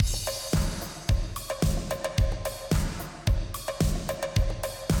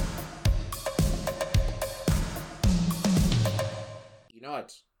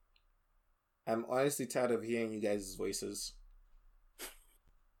I'm honestly tired of hearing you guys' voices. I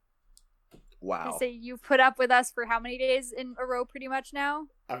Wow. say you've put up with us for how many days in a row pretty much now?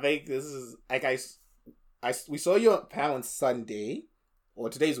 I think this is like we saw you on Pam on Sunday, or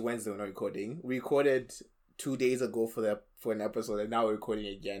today's Wednesday. We're not recording. We recorded 2 days ago for an episode, and now we're recording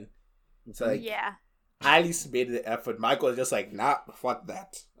again. So like, yeah. I at least made the effort. Michael was just like, nah, fuck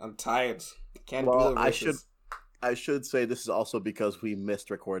that. I'm tired. Can't do the voices. I should say this is also because we missed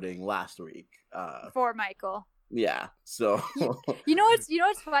recording last week. For Michael. Yeah. So You know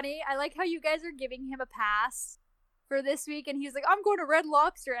what's funny? I like how you guys are giving him a pass for this week, and he's like, I'm going to Red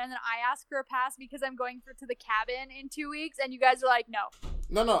Lobster, and then I ask for a pass because I'm going to the cabin in 2 weeks, and you guys are like, no.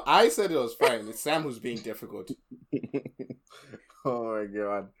 No, I said it was fine. It's Sam who's being difficult. oh my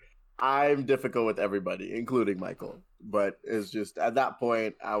god. I'm difficult with everybody, including Michael. But it's just at that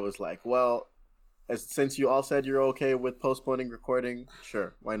point I was like, well, since you all said you're okay with postponing recording,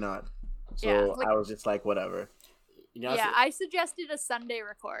 sure, why not? So Yeah, like, I was just like, whatever. I suggested a Sunday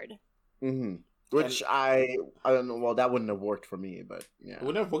record. Mm-hmm. Which I don't know. Well, that wouldn't have worked for me, but yeah, it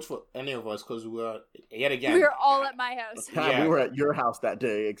wouldn't have worked for any of us because we were yet again. We were all at my house. Yeah, we were at your house that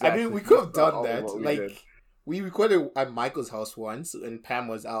day. Exactly. I mean, we could have done that. We recorded at Michael's house once, and Pam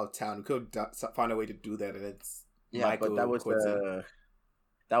was out of town. We could have found a way to do that, and it's Michael.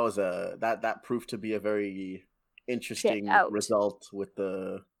 But that proved to be a very interesting result with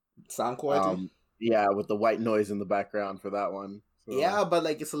the sound quality. With the white noise in the background for that one. So. Yeah, but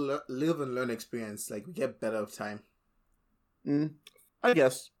like it's a live and learn experience. Like we get better with time. I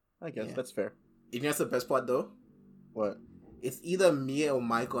guess that's fair. You know what's the best part though? What? It's either me or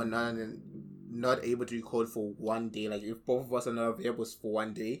Michael not able to record for one day. Like if both of us are not available for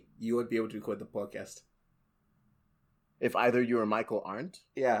one day, you would be able to record the podcast. If either you or Michael aren't?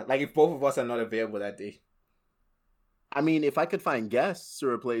 Yeah, like if both of us are not available that day. I mean, if I could find guests to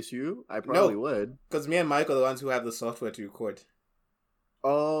replace you, I probably would. Because me and Michael are the ones who have the software to record.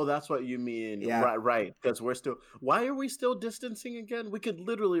 Oh, that's what you mean. Yeah. Right. Because why are we still distancing again? We could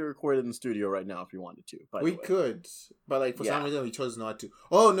literally record in the studio right now if you wanted to. We could. But like for some reason we chose not to.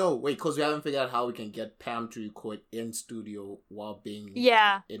 Oh, no. Wait, because we haven't figured out how we can get Pam to record in studio while being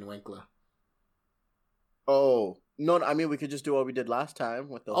in Winkler. Oh. No, I mean, we could just do what we did last time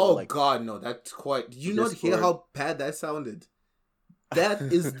with the whole, God, no. That's quite... Did you not hear how bad that sounded? That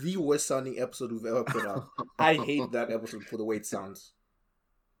is the worst sounding episode we've ever put out. I hate that episode for the way it sounds.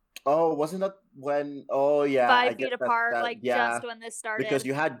 Oh, wasn't that when... Oh, yeah. 5 feet apart, just when this started. Because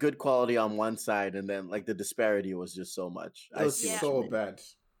you had good quality on one side, and then, like, the disparity was just so much. It was so bad.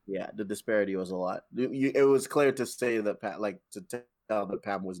 Yeah, the disparity was a lot. It was clear to say that, that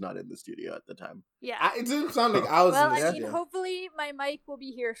Pam was not in the studio at the time. Yeah. It didn't sound like I was in the studio. Well, I mean, hopefully my mic will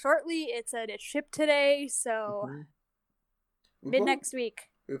be here shortly. It said it shipped today, so mid-next week.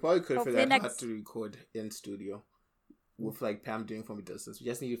 We probably could figure out how to record in studio with, like, Pam doing from a distance. We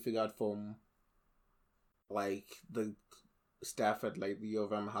just need to figure out from, like, the staff at, like, the U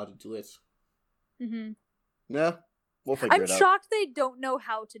of M how to do it. Mm-hmm. Yeah, we'll figure it out. I'm shocked they don't know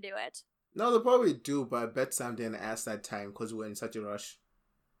how to do it. No, they probably do, but I bet Sam didn't ask that time because we were in such a rush.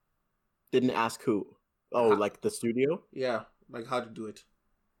 Didn't ask who? Oh, like the studio? Yeah, like how to do it.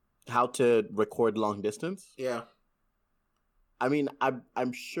 How to record long distance? Yeah. I mean,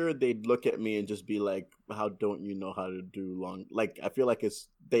 I'm sure they'd look at me and just be like, how don't you know how to do long... Like, I feel like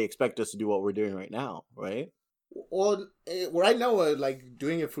they expect us to do what we're doing right now, right? Well, right now we're, like,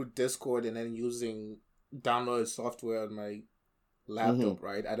 doing it through Discord and then downloaded software on my laptop,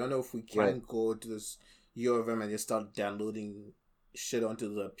 right? I don't know if we can go to this U of M and just start downloading shit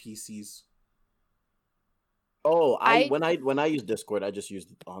onto the PCs. Oh, when I use Discord, I just use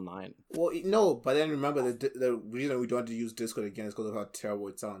it online. Well, no, but then remember the reason we don't want to use Discord again is because of how terrible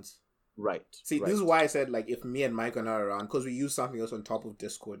it sounds. Right. See, this is why I said, like, if me and Mike are not around, because we use something else on top of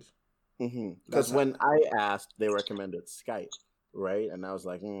Discord. Because when I asked, they recommended Skype, right? And I was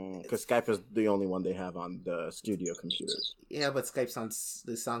like, because Skype is the only one they have on the studio computers. Yeah, but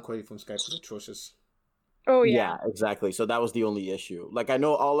the sound quality from Skype is atrocious. Oh, yeah. Yeah, exactly. So that was the only issue. Like, I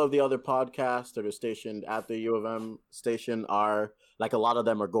know all of the other podcasts that are stationed at the U of M station are, like, a lot of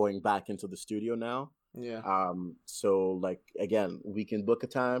them are going back into the studio now. Yeah. So, like, again, we can book a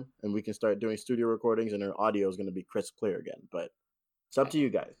time and we can start doing studio recordings and our audio is going to be crisp clear again. But it's up to you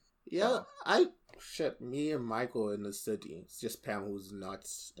guys. Yeah, me and Michael in the city. It's just Pam who's not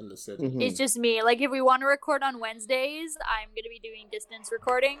in the city. It's just me. Like, if we want to record on Wednesdays, I'm going to be doing distance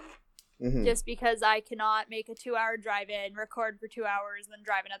recording. Just because I cannot make a 2-hour drive in, record for 2 hours, and then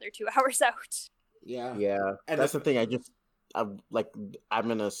drive another 2 hours out. Yeah. Yeah. And that's the thing.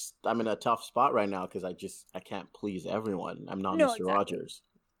 I'm in a tough spot right now because I can't please everyone. I'm not Mr. Rogers.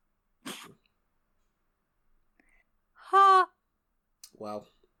 Ha! Wow.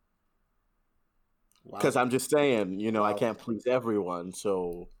 Because I'm just saying, you know, I Wow. can't please everyone.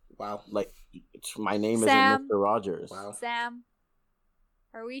 So, Wow. like, my name Sam. isn't Mr. Rogers. Wow. Sam,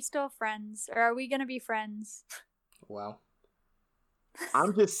 are we still friends? Or are we gonna be friends? Wow.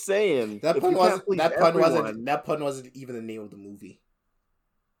 I'm just saying. That if pun you can't wasn't. please That pun everyone- wasn't. That pun wasn't even the name of the movie.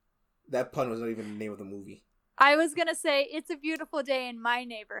 That pun was not even the name of the movie. I was gonna say, it's a beautiful day in my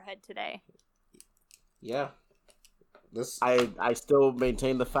neighborhood today. Yeah. This. I still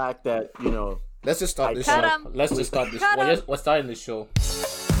maintain the fact that, you know, Let's just start this Cut show. 'em. Let's just start this. Cut 'em. We're starting the show.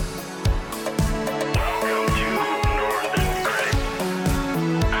 Welcome to Northern Critic.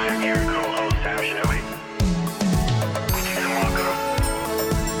 I'm your co-host, Sam Shinobi. And welcome,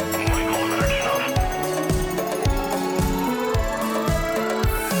 Michael Sarchinov.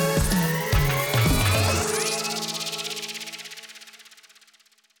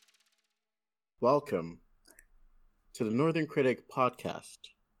 welcome to the Northern Critic podcast,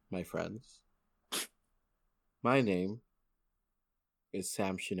 my friends. My name is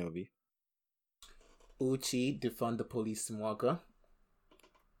Sam Shinobi. Uchi, defund the police, Mwaka.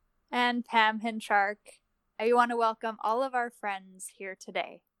 And Pam Hinchark. I want to welcome all of our friends here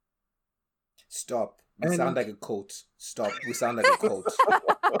today. Stop. We And- sound like a cult. Stop. We sound like a cult.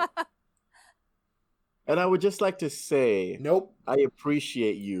 And I would just like to say, Nope. I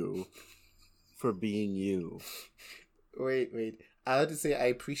appreciate you for being you. Wait. I had to say I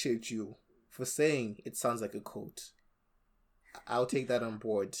appreciate you for saying it sounds like a cult. I'll take that on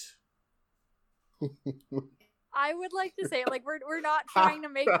board. I would like to say, like, we're not trying to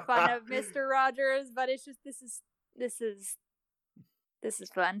make fun of Mr. Rogers, but it's just this is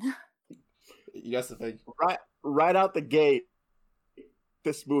fun. That's the thing. Right out the gate,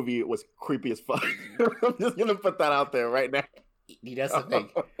 this movie was creepy as fuck. I'm just gonna put that out there right now. That's the thing.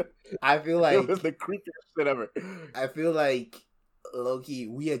 I feel It like was the creepiest shit ever. I feel like Loki,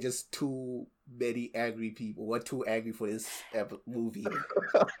 we are just too many angry people. We're too angry for this movie.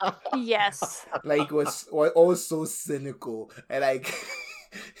 Yes. Like we're all so cynical and like.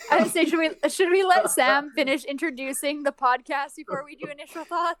 I would say, should we let Sam finish introducing the podcast before we do initial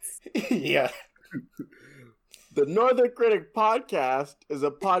thoughts? Yeah. The Northern Critic podcast is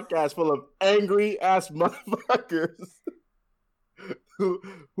a podcast full of angry ass motherfuckers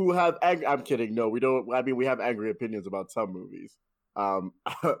who have angry. I'm kidding. No, we don't. I mean, we have angry opinions about some movies. I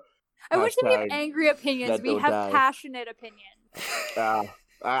wish that we have Hashtag angry opinions. Dead We Don't have Die. passionate opinions.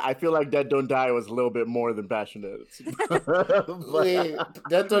 I feel like Dead Don't Die was a little bit more than passionate. Wait,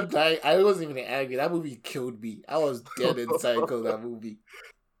 Dead Don't Die. I wasn't even angry. That movie killed me. I was dead inside because of that movie.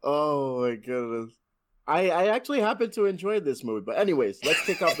 Oh my goodness. I actually happen to enjoy this movie. But anyways, let's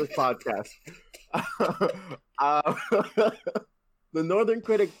kick off this podcast. The Northern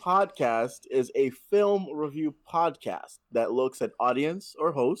Critic podcast is a film review podcast that looks at audience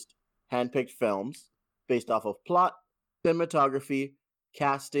or host handpicked films based off of plot, cinematography,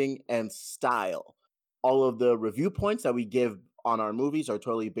 casting, and style. All of the review points that we give on our movies are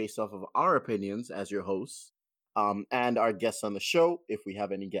totally based off of our opinions as your hosts, and our guests on the show, if we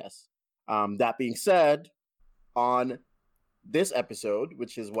have any guests. That being said, on this episode,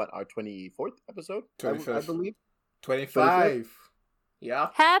 which is what, our 24th episode, I 25th. believe. 25. Yeah.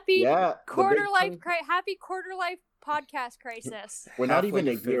 Happy Yeah, quarter the life big happy quarter life podcast crisis. We're not Halfway even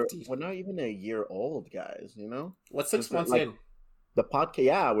a to year. 50. We're not even a year old, guys. You know, What's 6 Just months like- in? the podcast.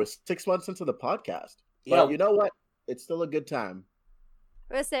 Yeah, we're 6 months into the podcast. Yeah. But you know what? It's still a good time.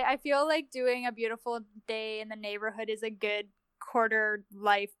 I would say I feel like doing a beautiful day in the neighborhood is a good quarter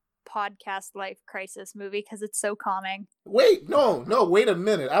life podcast life crisis movie because it's so calming. Wait, no, wait a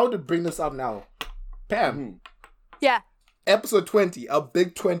minute. I want to bring this up now. Pam, Mhm. Yeah. episode 20, our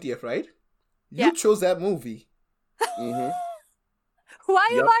big 20th, right? You Yeah. chose that movie. Mhm. Why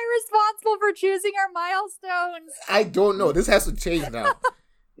Yep. am I responsible for choosing our milestones? I don't know. This has to change now.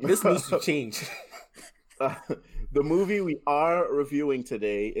 This needs to change. The movie we are reviewing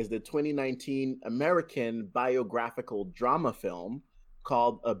today is the 2019 American biographical drama film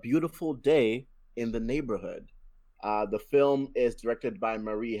called A Beautiful Day in the Neighborhood. The film is directed by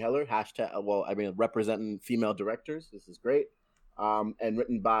Marie Heller, representing female directors. This is great. And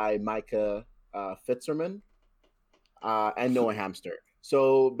written by Micah Fitzerman and Noah Hamster.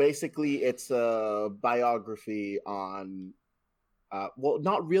 So basically, it's a biography on,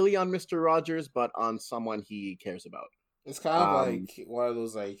 not really on Mr. Rogers, but on someone he cares about. It's kind of Um, like one of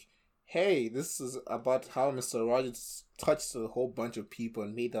those like, hey, this is about how Mr. Rogers touched a whole bunch of people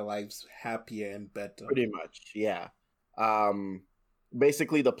and made their lives happier and better. Pretty much, yeah.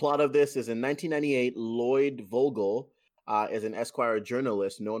 Basically, the plot of this is in 1998, Lloyd Vogel is an Esquire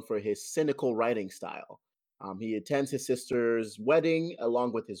journalist known for his cynical writing style. He attends his sister's wedding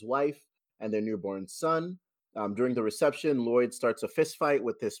along with his wife and their newborn son. During the reception, Lloyd starts a fist fight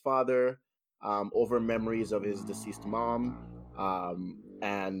with his father over memories of his deceased mom.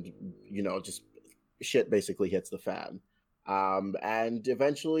 And, just shit basically hits the fan. And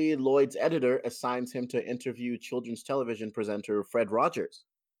eventually, Lloyd's editor assigns him to interview children's television presenter Fred Rogers.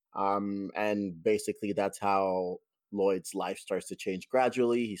 And basically, that's how Lloyd's life starts to change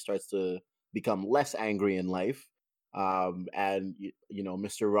gradually. He starts to become less angry in life. And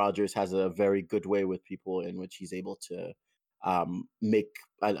Mr. Rogers has a very good way with people in which he's able to make,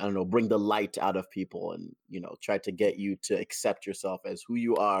 I don't know, bring the light out of people and, try to get you to accept yourself as who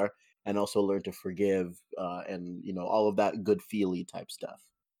you are and also learn to forgive and, all of that good feely type stuff.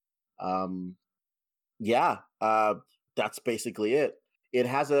 That's basically it. It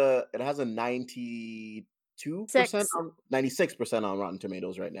has a 92%, 96% on Rotten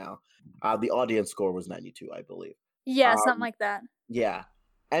Tomatoes right now. The audience score was 92, I believe. Yeah, something like that. Yeah.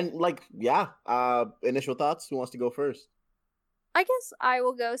 And initial thoughts? Who wants to go first? I guess I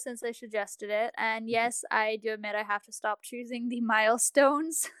will go since I suggested it. And yes, I do admit I have to stop choosing the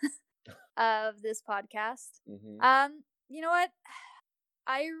milestones of this podcast. Mm-hmm. You know what?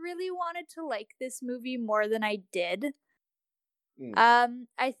 I really wanted to like this movie more than I did.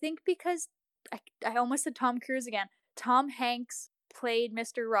 I think because I almost said Tom Cruise again. Tom Hanks played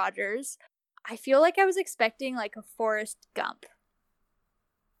Mr. Rogers. I feel like I was expecting like a Forrest Gump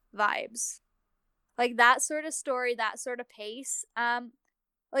vibes. Like that sort of story, that sort of pace.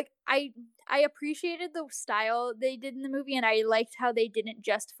 Like I appreciated the style they did in the movie, and I liked how they didn't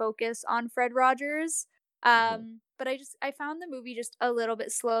just focus on Fred Rogers. But I found the movie just a little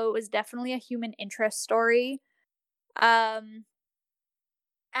bit slow. It was definitely a human interest story. Am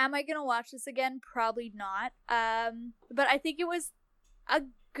I gonna watch this again? Probably not. But I think it was a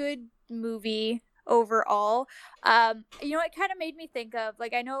good movie overall. It kind of made me think of,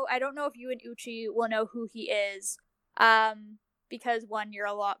 like, I don't know if you and Uchi will know who he is. Because one, you're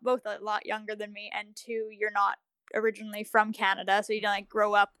both a lot younger than me, and two, you're not originally from Canada, so you don't like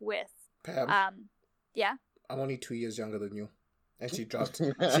grow up with. Pam, yeah. I'm only 2 years younger than you, and she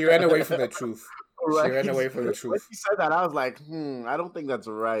ran away from the truth. Right. She ran away from the truth. When you said that, I was like, I don't think that's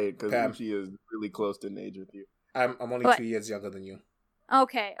right, because Uchi is really close in age with you. I'm only 2 years younger than you.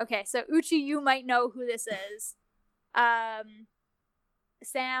 Okay. So Uchi, you might know who this is.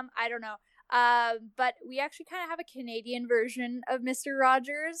 Sam, I don't know. But we actually kind of have a Canadian version of Mr.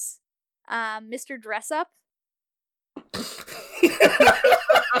 Rogers. Mr. Dress Up.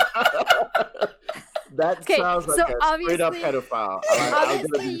 That sounds like a straight up pedophile.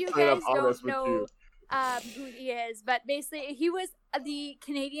 Obviously, you guys don't know who he is, but basically, he was the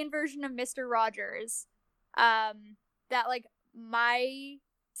Canadian version of Mr. Rogers. That like my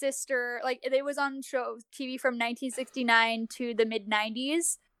sister, like it was on TV from 1969 to the mid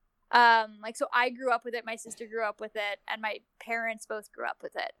 90s. So I grew up with it, my sister grew up with it, and my parents both grew up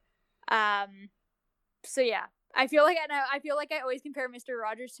with it. So yeah, I feel like I always compare Mr.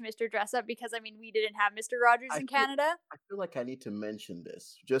 Rogers to Mr. Dress Up because we didn't have Mr. Rogers in Canada. I feel like I need to mention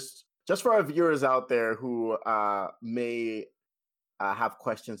this just for our viewers out there who may have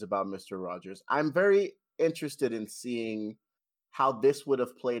questions about Mr. Rogers. I'm very interested in seeing how this would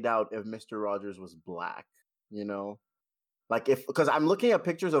have played out if Mr. Rogers was black, Like because I'm looking at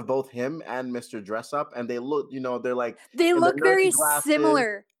pictures of both him and Mr. Dress Up, and they look, they're like they look very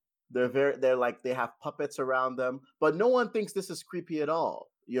similar. They're like they have puppets around them, but no one thinks this is creepy at all,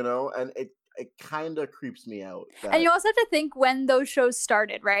 and it kind of creeps me out. And you also have to think when those shows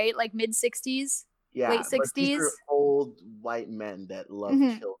started, right? Like mid 60s, late 60s. These are old white men that love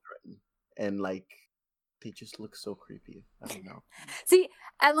children, and like they just look so creepy. I don't know. See,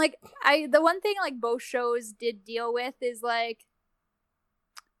 and like the one thing like both shows did deal with is like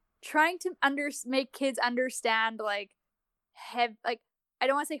trying to make kids understand like I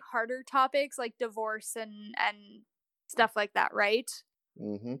don't want to say harder topics like divorce and stuff like that, right?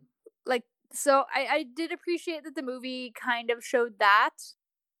 Mm-hmm. Like, so I did appreciate that the movie kind of showed that.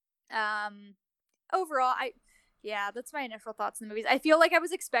 Overall, that's my initial thoughts on the movies. I feel like I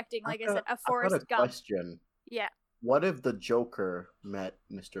was expecting, like I said, a Forrest Gump. Question. Yeah. What if the Joker met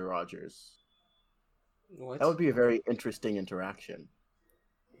Mr. Rogers? What? That would be a very interesting interaction.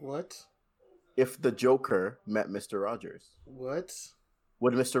 What? If the Joker met Mr. Rogers. What?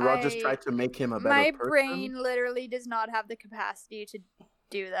 Would Mr. Rogers try to make him a better person? My brain literally does not have the capacity to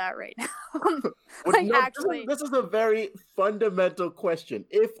do that right now. Actually. This is a very fundamental question.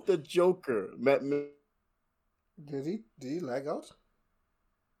 If the Joker met me... Did he lag out?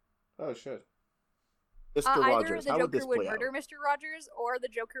 Oh, shit. Mr. Rogers, either the Joker would murder Mr. Rogers or the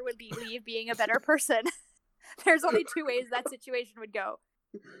Joker would leave being a better person. There's only two ways that situation would go.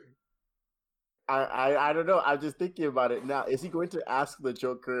 I don't know. I'm just thinking about it now. Is he going to ask the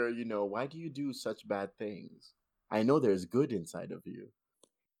Joker, why do you do such bad things? I know there's good inside of you.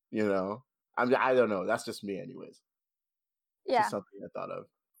 I don't know. That's just me, anyways. Yeah. Just something I thought of.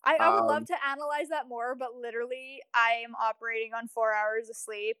 I would love to analyze that more, but literally, I am operating on 4 hours of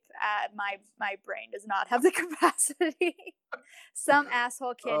sleep. My brain does not have the capacity. Some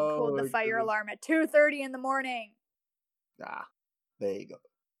asshole kid pulled the fire alarm at 2:30 in the morning. Ah, there you go.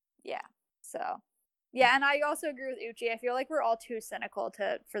 Yeah. So, yeah, and I also agree with Uchi. I feel like we're all too cynical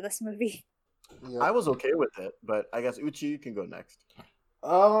for this movie. Yep. I was okay with it, but I guess Uchi, you can go next.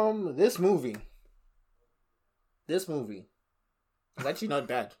 This movie is actually not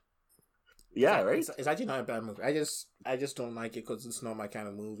bad. Yeah, right. It's actually not a bad movie. I just don't like it because it's not my kind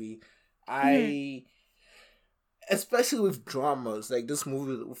of movie. Especially with dramas like this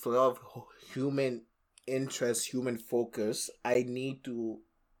movie with a lot of human interest, human focus. I need to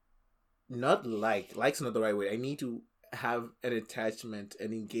not like's not the right way. I need to have an attachment,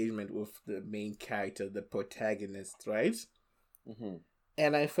 an engagement with the main character, the protagonist, right? Mm-hmm.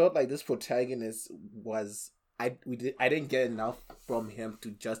 And I felt like this protagonist was I didn't get enough from him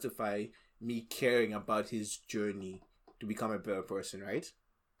to justify me caring about his journey to become a better person, right?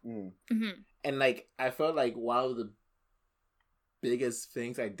 Mm-hmm. And like I felt like one of the biggest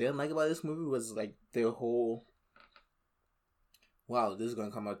things I didn't like about this movie was like the whole wow, this is gonna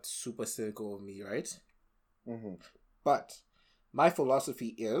come out super cynical of me, right? Mm-hmm. But my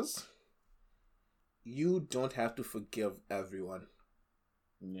philosophy is you don't have to forgive everyone.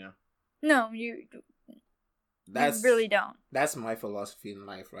 Yeah. No, you really don't. That's my philosophy in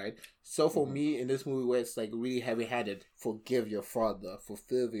life, right? So for me, in this movie where it's like really heavy-handed, forgive your father,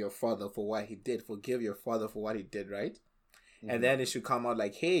 forgive your father for what he did, forgive your father for what he did, right? And then it should come out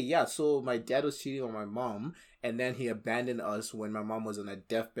like, hey, yeah, so my dad was cheating on my mom, and then he abandoned us when my mom was on a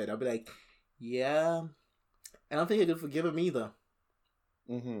deathbed. I'll be like, yeah, I don't think I could forgive him either.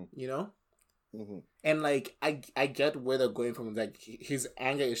 You know? And like, I get where they're going from, like, his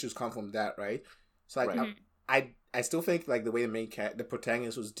anger issues come from that, right? So like, I still think like the way the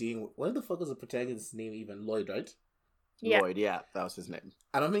protagonist was dealing with, what the fuck was the protagonist's name even? Lloyd, right? Yeah. Lloyd, yeah, that was his name.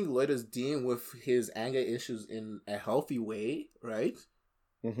 I don't think Lloyd is dealing with his anger issues in a healthy way, right?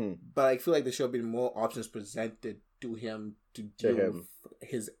 But I feel like there should have been more options presented to him to deal with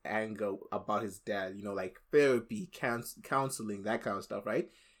his anger about his dad. You know, like therapy, counseling, that kind of stuff, right?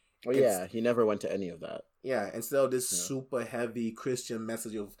 Oh yeah, he never went to any of that. Yeah, instead of this super heavy Christian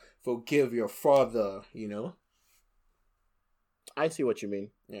message of forgive your father, you know? I see what you mean.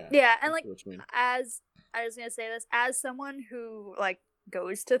 Yeah, and like, as I was gonna say this, as someone who like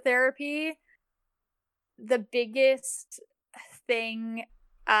goes to therapy, the biggest thing,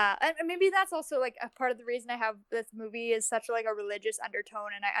 and maybe that's also like a part of the reason I have this movie is such like a religious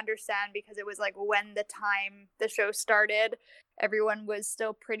undertone, and I understand because it was like when the time the show started, everyone was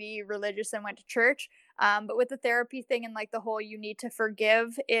still pretty religious and went to church. But with the therapy thing and like the whole you need to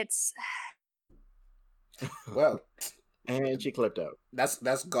forgive, it's well. And she clipped out.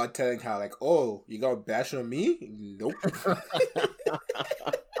 That's God telling her like, oh, you got to bash on me? Nope.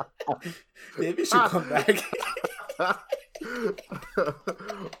 Maybe she'll come back.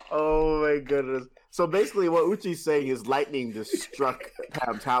 Oh my goodness. So basically what Uchi's saying is lightning just struck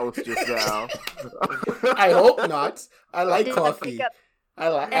Pam's house just now. I hope not. I like coffee.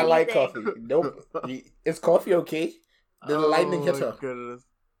 I like coffee. Nope. Is coffee okay? Did the lightning hit her? Goodness.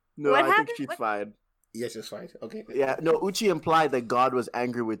 No, I think she's fine. Yes, it's fine. Okay. Yeah, no, Uchi implied that God was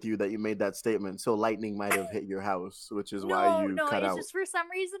angry with you that you made that statement, so lightning might have hit your house, which is why you cut out. No, it's just for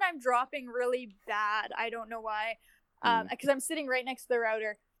some reason I'm dropping really bad. I don't know why. Because I'm sitting right next to the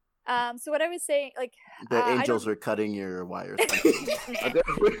router. So what I was saying, like... The angels are cutting your wires.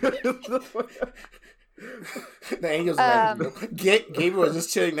 The angels are like, Gabriel was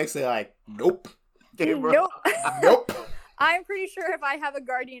just chilling next to her like, nope. Gabriel. Nope. I'm pretty sure if I have a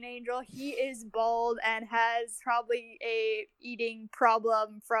guardian angel, he is bald and has probably a eating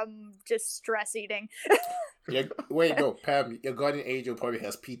problem from just stress eating. Yeah, wait, no, Pam, your guardian angel probably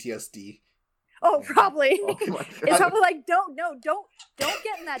has PTSD. Oh, probably. Oh, it's probably like, don't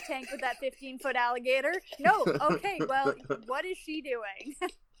get in that tank with that 15-foot alligator. No, okay, well, what is she doing?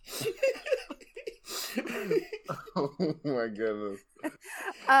 Oh my goodness.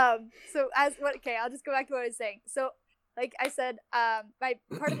 Okay, I'll just go back to what I was saying. So, like I said, my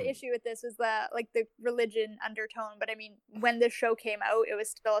part of the issue with this was the religion undertone. But I mean, when this show came out, it was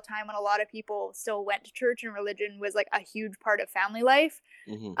still a time when a lot of people still went to church, and religion was like a huge part of family life.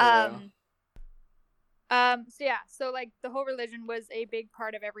 So like the whole religion was a big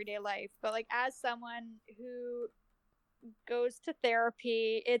part of everyday life, but like as someone who goes to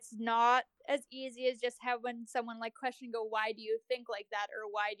therapy, it's not as easy as just having someone like question go, why do you think like that, or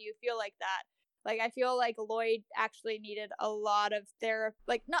why do you feel like that? Like I feel like Lloyd actually needed a lot of therapy,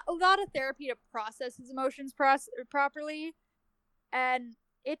 like not a lot of therapy to process his emotions properly, and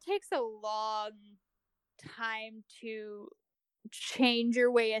it takes a long time to change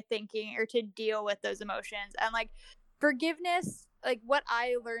your way of thinking or to deal with those emotions. And like forgiveness, like what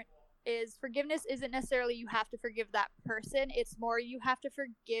I learned is forgiveness isn't necessarily you have to forgive that person, it's more you have to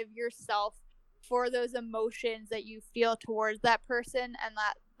forgive yourself for those emotions that you feel towards that person, and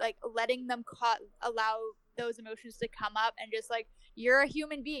that like letting them allow those emotions to come up, and just like you're a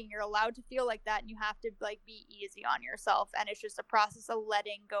human being, you're allowed to feel like that, and you have to like be easy on yourself, and it's just a process of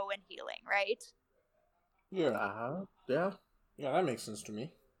letting go and healing, right? Yeah. Yeah. Yeah, that makes sense to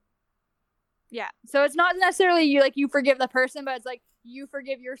me. Yeah. So it's not necessarily you forgive the person, but it's like you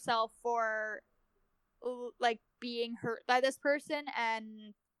forgive yourself for like being hurt by this person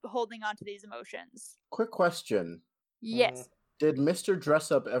and holding on to these emotions. Quick question: Yes. Did Mr.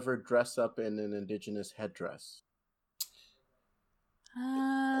 Dress Up ever dress up in an indigenous headdress?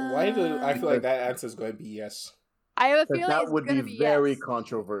 Why do I feel like that answer is going to be yes? I have a Because feeling that it's would gonna be be very yes.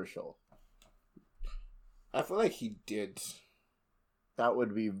 controversial. I feel like he did. That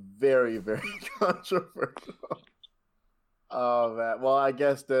would be very, very controversial. Oh man. Well, I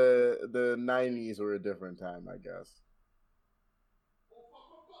guess the 90s were a different time, I guess.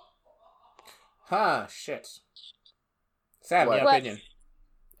 Huh, shit. Sam, What? your What? opinion.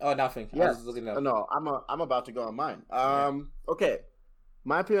 Oh, nothing. I Yes. was looking up. No, I'm about to go on mine. Yeah. Okay.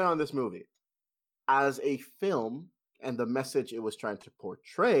 My opinion on this movie. As a film and the message it was trying to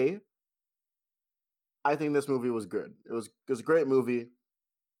portray, I think this movie was good. It was a great movie.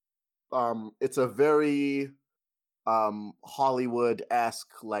 It's a very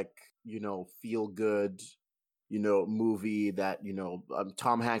Hollywood-esque, like, feel good, movie that,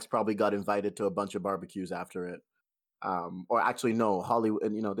 Tom Hanks probably got invited to a bunch of barbecues after it. Or actually no, Hollywood,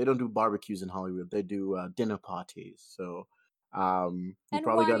 and they don't do barbecues in Hollywood. They do dinner parties. So he And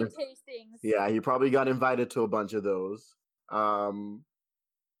probably wine tastings. yeah, he probably got invited to a bunch of those.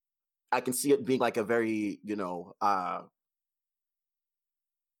 I can see it being like a very, I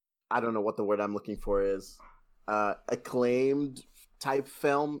don't know what the word I'm looking for is, acclaimed type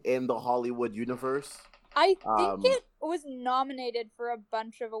film in the Hollywood universe. I think it was nominated for a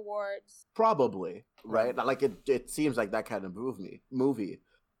bunch of awards. Probably, right? Like it seems like that kind of movie.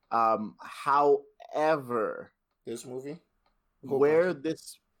 However, This movie? where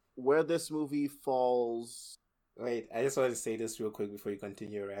this movie falls. Wait, I just wanted to say this real quick before you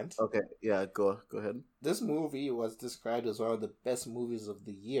continue your rant. Okay, yeah, go ahead. This movie was described as one of the best movies of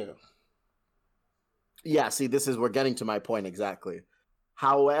the year. Yeah, see, we're getting to my point exactly.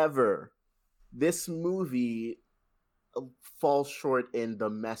 However, this movie falls short in the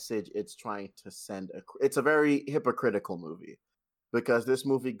message it's trying to send. It's a very hypocritical movie because this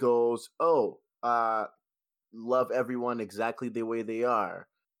movie goes, love everyone exactly the way they are.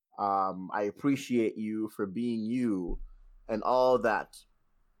 I appreciate you for being you and all that.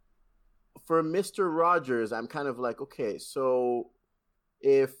 For Mr. Rogers, I'm kind of like, okay, so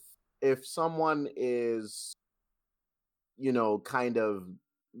if someone is, kind of,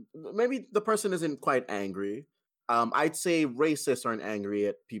 maybe the person isn't quite angry. I'd say racists aren't angry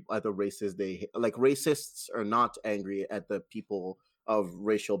at people, at the races they like. Racists are not angry at the people of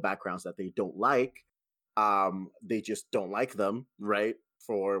racial backgrounds that they don't like. They just don't like them, right?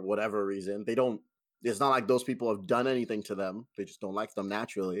 For whatever reason. It's not like those people have done anything to them. They just don't like them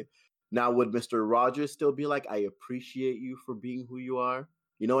naturally. Now, would Mr. Rogers still be like, I appreciate you for being who you are?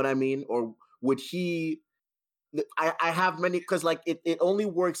 You know what I mean? Or would he... I have many... Because, like, it only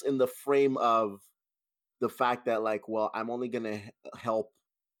works in the frame of the fact that, like, well, I'm only going to help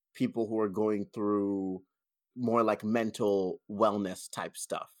people who are going through more, like, mental wellness type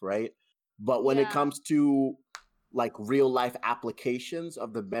stuff, right? But when it comes to like real life applications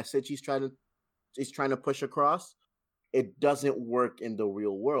of the message he's trying to push across, it doesn't work in the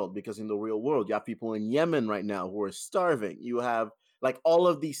real world, because in the real world you have people in Yemen right now who are starving. You have like all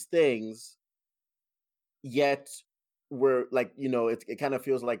of these things, yet we're like, it kind of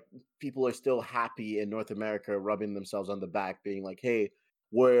feels like people are still happy in North America, rubbing themselves on the back, being like, hey,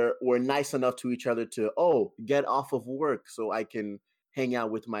 we're nice enough to each other to get off of work so I can hang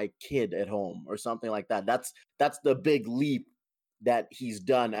out with my kid at home or something like that. That's the big leap that he's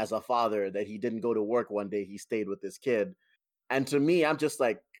done as a father, that he didn't go to work one day, he stayed with his kid. And to me, I'm just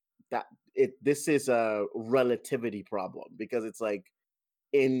like, this is a relativity problem, because it's like,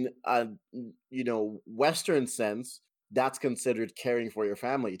 in a Western sense, that's considered caring for your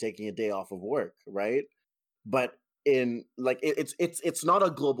family, taking a day off of work, right? But in like it's not a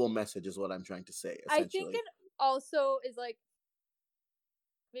global message, is what I'm trying to say. I think it also is like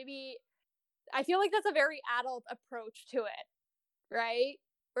maybe I feel like that's a very adult approach to it, right?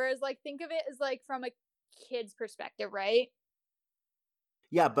 Whereas like think of it as like from a kid's perspective, right?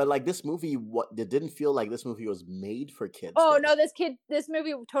 Yeah, but like this movie, it didn't feel like this movie was made for kids. Oh no, this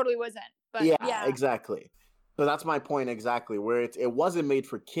movie totally wasn't. But yeah, exactly. So that's my point exactly. Where it wasn't made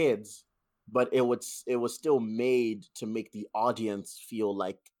for kids, but it was still made to make the audience feel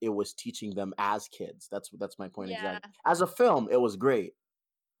like it was teaching them as kids. That's my point exactly. As a film, it was great,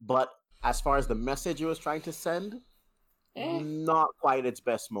 but as far as the message it was trying to send, not quite its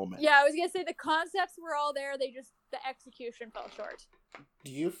best moment. Yeah, I was gonna say the concepts were all there. The execution fell short.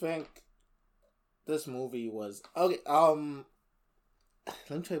 Do you think this movie was okay? Let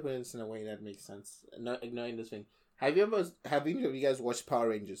me try to put this in a way that makes sense. Not ignoring this thing. Have either of you guys watched Power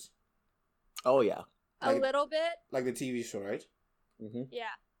Rangers? Oh yeah, a little bit. Like the TV show, right? Mm-hmm.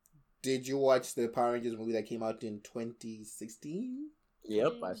 Yeah. Did you watch the Power Rangers movie that came out in 2016?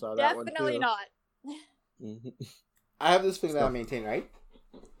 Yep, I saw that one too. Definitely not. Mm-hmm. I have this thing that I maintain, right?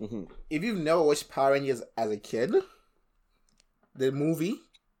 Mm-hmm. If you've never watched Power Rangers as a kid, the movie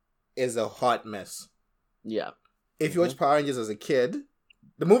is a hot mess. Yeah. If you watch Power Rangers as a kid,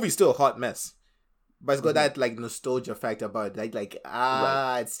 the movie's still a hot mess. But it's got that like nostalgia factor about it.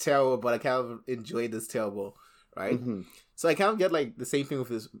 Right. It's terrible, but I kind of enjoy this terrible, right? Mm-hmm. So I kind of get like the same thing with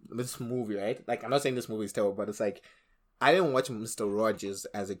this movie, right? Like I'm not saying this movie is terrible, but it's like I didn't watch Mr. Rogers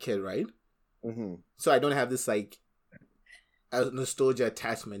as a kid, right? Mm-hmm. So I don't have this like a nostalgia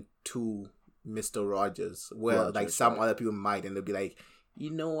attachment to Mr. Rogers, where like some other people might, and they'll be like,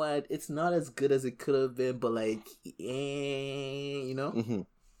 you know what, it's not as good as it could have been, but like, you know? Mm-hmm.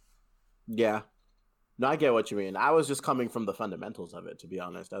 Yeah. No, I get what you mean. I was just coming from the fundamentals of it, to be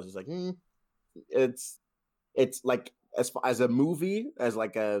honest. I was just like, it's like as a movie, as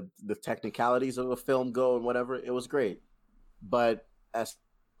like the technicalities of a film go and whatever, it was great. But as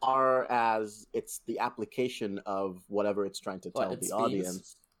far as it's the application of whatever it's trying to tell the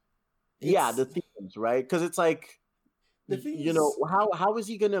audience, the themes, right? Because it's like, how is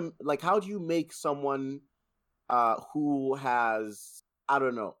he gonna like? How do you make someone who has, I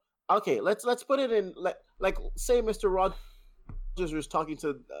don't know. Okay, let's put it in like say Mr. Rogers was talking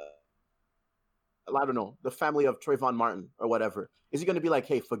to I don't know, the family of Trayvon Martin or whatever. Is he going to be like,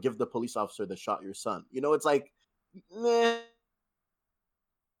 "Hey, forgive the police officer that shot your son"? You know, it's like, meh.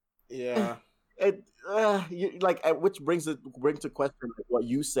 Yeah. Which brings to question like what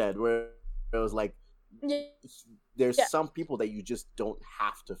you said, where it was like, there's some people that you just don't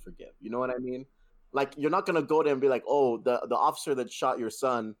have to forgive. You know what I mean? Like, you're not gonna go there and be like, "Oh, the officer that shot your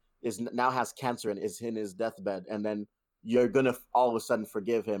son now has cancer and is in his deathbed," and then you're gonna all of a sudden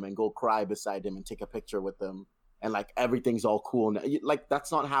forgive him and go cry beside him and take a picture with him, and like everything's all cool. Like,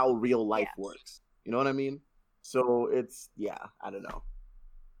 that's not how real life works. You know what I mean? So it's I don't know.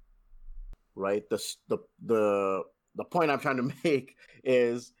 Right? The point I'm trying to make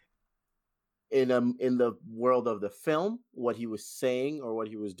is in the world of the film, what he was saying or what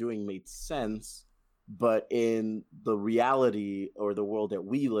he was doing made sense. But in the reality or the world that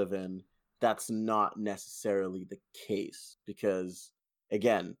we live in, that's not necessarily the case because,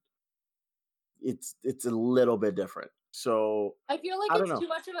 again, it's a little bit different. So I feel like it's too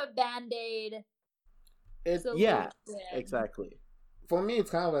much of a Band-Aid. Exactly. For me,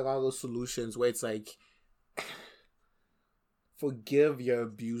 it's kind of like one of those solutions where it's like, forgive your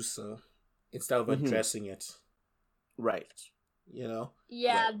abuser instead of addressing it. Right. You know?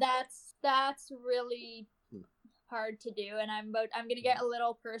 Yeah, right. That's really hard to do, and I'm gonna get a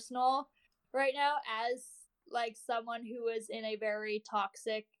little personal right now as like someone who was in a very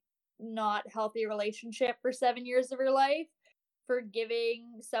toxic, not healthy relationship for 7 years of her life.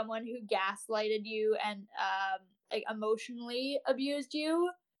 Forgiving someone who gaslighted you and like emotionally abused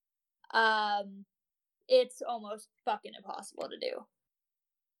you, it's almost fucking impossible to do.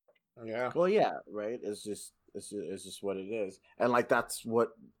 Yeah. Well, yeah, right. It's just what it is, and like that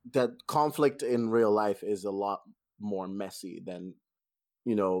conflict in real life is a lot more messy than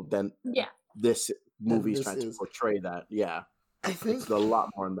this movie's trying to portray that. Yeah, I think it's a lot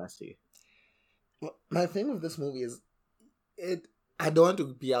more messy. My thing with this movie is I don't want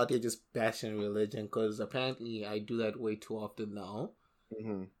to be out here just bashing religion because apparently I do that way too often now.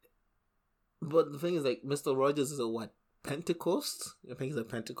 Mm-hmm. But the thing is, like, Mr. Rogers is a what? Pentecost? I think he's a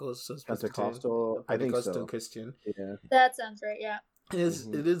Pentecostal Christian. Yeah, that sounds right. Yeah, it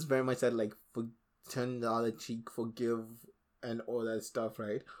is very much that like turn the other cheek, forgive and all that stuff,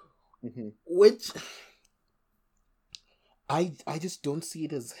 right? Mm-hmm. Which I just don't see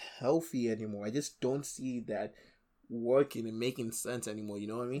it as healthy anymore. I just don't see that working and making sense anymore. You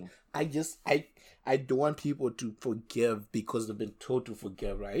know what I mean? I don't want people to forgive because they've been told to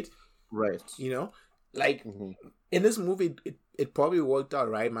forgive, right? Right. You know, like Mm-hmm. in this movie, it probably worked out,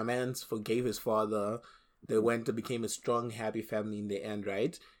 right? My man forgave his father. They went to became a strong, happy family in the end,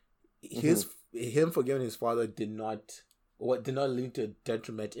 right? Him forgiving his father did not lead to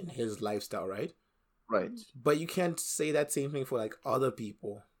detriment in his lifestyle, right? Right. But you can't say that same thing for like other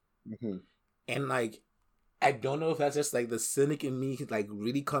people. Mm-hmm. And like, I don't know if that's just like the cynic in me like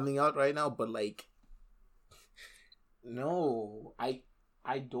really coming out right now, but like, no, I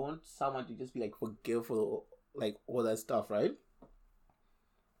don't want someone to just be like forgive for like all that stuff, right?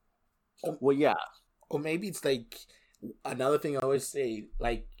 Well, yeah. Or maybe it's like another thing I always say,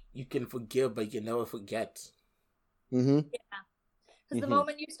 like you can forgive, but you can never forget. Mm-hmm. Because the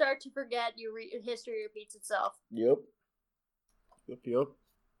moment you start to forget, history repeats itself. Yep.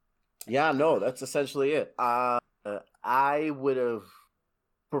 Yeah, no, that's essentially it. I would have,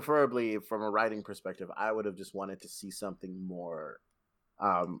 preferably from a writing perspective, I would have just wanted to see something more,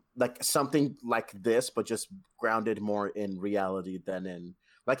 like something like this, but just grounded more in reality than in,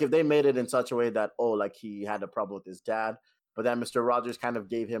 like if they made it in such a way that, oh, like he had a problem with his dad, but then Mr. Rogers kind of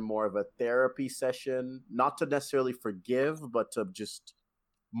gave him more of a therapy session, not to necessarily forgive, but to just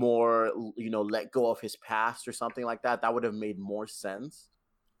more, let go of his past or something like that. That would have made more sense.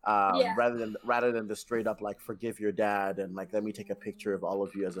 Yeah. Rather than the straight up like forgive your dad and like let me take a picture of all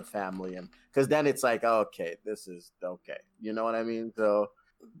of you as a family, and because then it's like, oh, okay, this is okay, you know what I mean? So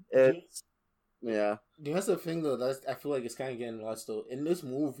it's yeah. That's the thing though. That's I feel like it's kind of getting lost though in this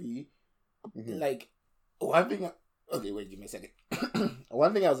movie. Mhm. Like one thing. Okay, wait, give me a second.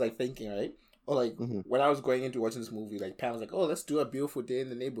 One thing I was like thinking, right? Or like Mhm. when I was going into watching this movie, like Pam was like, "Oh, let's do a beautiful day in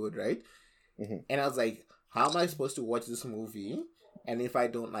the neighborhood," right? Mhm. And I was like, "How am I supposed to watch this movie? And if I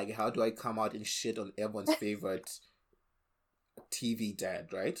don't like, how do I come out and shit on everyone's favorite TV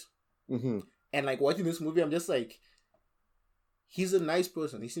dad, right?" Mhm. And like watching this movie, I'm just like, he's a nice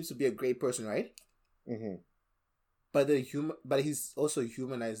person. He seems to be a great person, right? Mhm. But he's also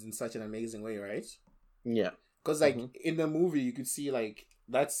humanized in such an amazing way, right? Yeah. Because like in the movie, you could see like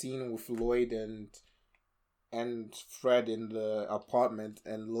that scene with Lloyd and Fred in the apartment,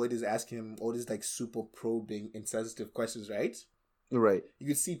 and Lloyd is asking him all these like super probing, insensitive questions, right? Right. You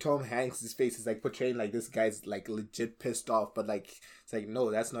could see Tom Hanks' face is like portraying like this guy's like legit pissed off, but like it's like,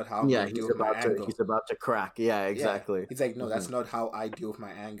 no, that's not how I'm Yeah, gonna deal with my anger. he's about to crack. Yeah, exactly. Yeah. He's like, no, that's not how I deal with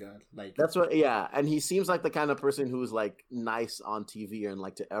my anger. Like That's what, yeah. And he seems like the kind of person who's like nice on TV and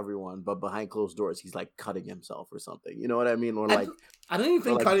like to everyone, but behind closed doors, he's like cutting himself or something. You know what I mean? Or like, I don't even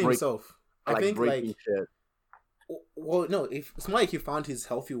think like cutting himself. I think breaking like shit. well, no, if it's more like he found his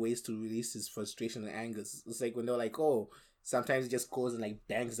healthy ways to release his frustration and anger. It's like when they're like, oh, sometimes he just goes and like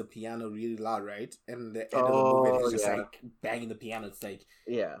bangs the piano really loud, right? And the end of the movie, he's just like banging the piano. It's like,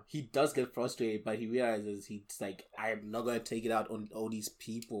 yeah, he does get frustrated, but he realizes he's like, I'm not gonna take it out on all these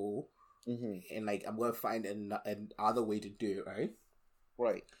people, and like I'm gonna find an other way to do it, right?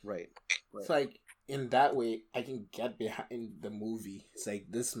 Right. It's like in that way, I can get behind the movie. It's like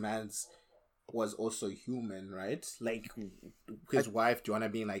this man's was also human, right? Like his wife Joanna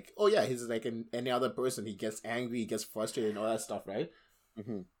being like, oh yeah, he's like any other person. He gets angry, he gets frustrated, and all that stuff, right?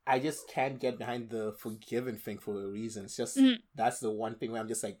 I just can't get behind the forgiving thing for a reason. It's just that's the one thing where I'm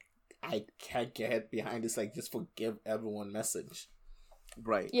just like, I can't get behind this like just forgive everyone message.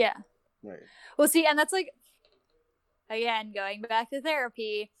 Right. Yeah. Right. Well, see, and that's like, again, going back to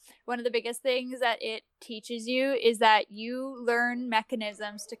therapy, one of the biggest things that it teaches you is that you learn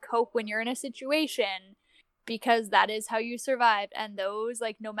mechanisms to cope when you're in a situation, because that is how you survive. And those,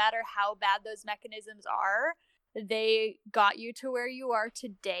 like, no matter how bad those mechanisms are, they got you to where you are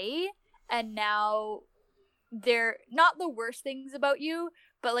today. And now they're not the worst things about you,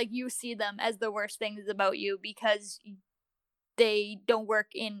 but like you see them as the worst things about you because they don't work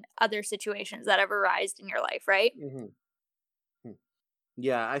in other situations that have arisen in your life, right?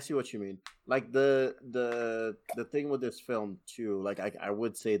 Yeah, I see what you mean. Like the thing with this film too, like I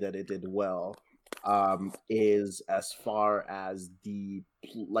would say that it did well, is as far as the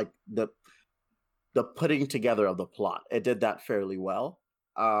putting together of the plot. It did that fairly well.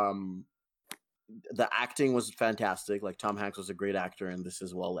 The acting was fantastic. Like Tom Hanks was a great actor in this,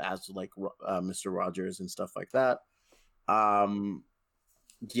 as well as like Mr. Rogers and stuff like that.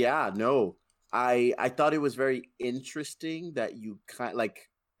 Yeah, no, I thought it was very interesting that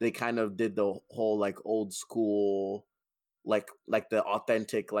they kind of did the whole like old school, like the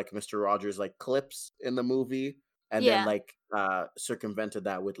authentic like Mr. Rogers like clips in the movie, and Yeah. then like circumvented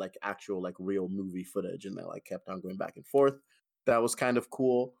that with like actual like real movie footage, and they like kept on going back and forth. That was kind of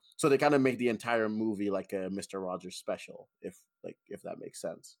cool. So they kind of make the entire movie like a Mr. Rogers special, if that makes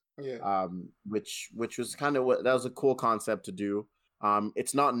sense. Yeah. Which was kind of what that was a cool concept to do.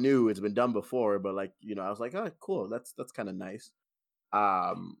 It's not new; it's been done before, but like I was like, oh, cool, that's kind of nice.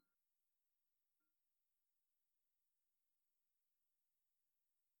 Um,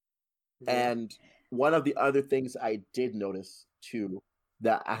 Yeah. and one of the other things I did notice too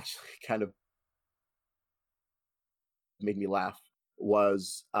that actually kind of made me laugh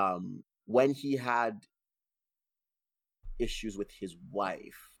was when he had issues with his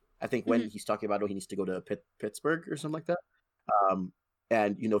wife. I think when he's talking about he needs to go to Pittsburgh or something like that.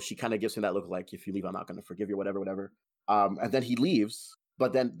 And she kind of gives him that look like, if you leave, I'm not going to forgive you, whatever. And then he leaves,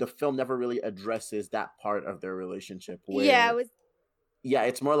 but then the film never really addresses that part of their relationship. Where, yeah,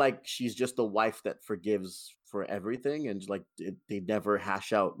 it's more like she's just the wife that forgives for everything, and like they never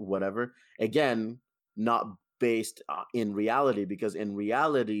hash out whatever. Again, not based in reality, because in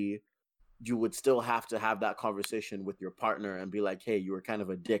reality, you would still have to have that conversation with your partner and be like, hey, you were kind of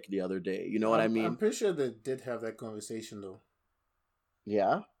a dick the other day. You know what I mean? I'm pretty sure they did have that conversation though.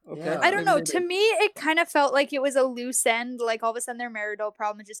 Yeah. Okay. Yeah. I don't know. To me, it kind of felt like it was a loose end. Like all of a sudden, their marital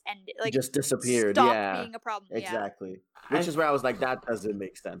problem just ended. Like just disappeared. Stopped Yeah. being a problem. Exactly. Which is where I was like, that doesn't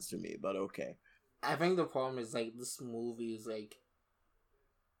make sense to me. But okay. I think the problem is like this movie is like,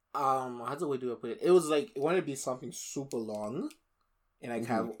 how do I put it? It was like it wanted to be something super long, and like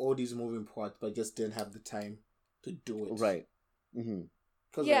have all these moving parts, but just didn't have the time to do it. Right.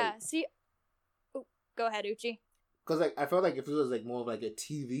 Mm-hmm. Yeah. See. Oh, go ahead, Uchi. Because like I felt like if it was like more of like a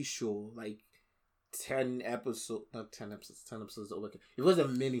TV show, like 10 episodes, not 10 episodes, 10 episodes. If it was a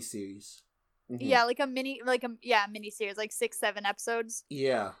mini series. Yeah, like a mini series, like 6-7 episodes.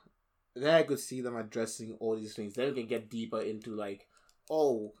 Yeah, then I could see them addressing all these things. Then we can get deeper into like,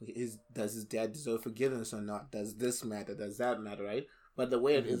 oh, does his dad deserve forgiveness or not? Does this matter? Does that matter? Right? But the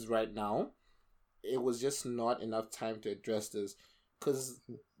way it is right now, it was just not enough time to address this. Because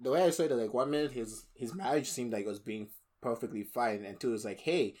the way I saw it, like 1 minute his marriage seemed like it was being perfectly fine, and 2 is like,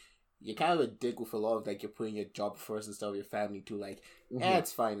 hey, you're kind of a dick with a lot of like you're putting your job first instead of your family too. Like,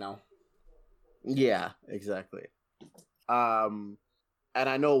 it's fine now. Yeah, exactly. And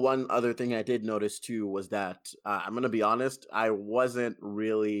I know one other thing I did notice too was that I'm gonna be honest, I wasn't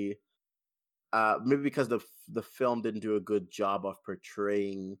really maybe because the film didn't do a good job of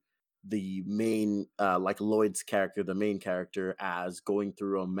portraying the main like Lloyd's character, the main character, as going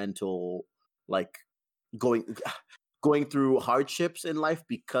through a mental like going through hardships in life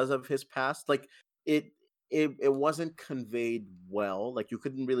because of his past. Like it wasn't conveyed well. Like you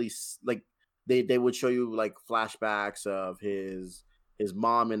couldn't really like they would show you like flashbacks of his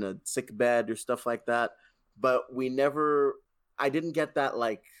mom in a sick bed or stuff like that, but I didn't get that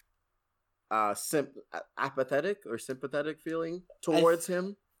like apathetic or sympathetic feeling towards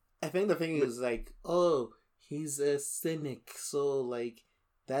him. I think the thing is like, oh, he's a cynic, so like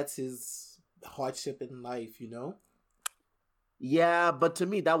that's his hardship in life, Yeah, but to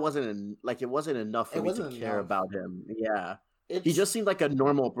me that wasn't it wasn't enough for me to care about him. Yeah. He just seemed like a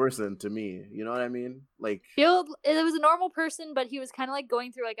normal person to me. You know what I mean? Like it was a normal person, but he was kind of like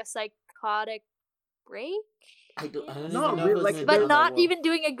going through like a psychotic break. I don't not know really, like, but not even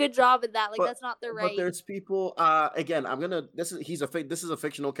doing a good job at that. Like that's not the right. But there's people. Again, this is a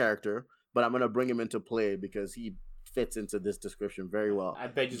fictional character, but I'm gonna bring him into play because he fits into this description very well. I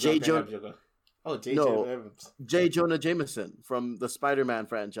bet you J. Jonah Jameson from the Spider-Man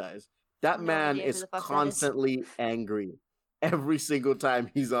franchise. That man is constantly angry every single time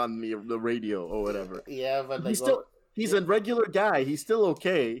he's on the radio or whatever. Yeah, but like, he's a regular guy. He's still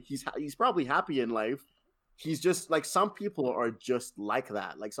okay. He's probably happy in life. He's just like, some people are just like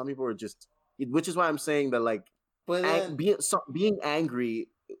that. Like some people are just, which is why I'm saying that like, being angry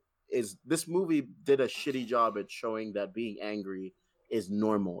is, this movie did a shitty job at showing that being angry is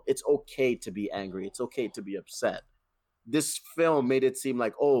normal. It's okay to be angry. It's okay to be upset. This film made it seem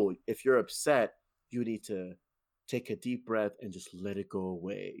like, oh, if you're upset, you need to take a deep breath and just let it go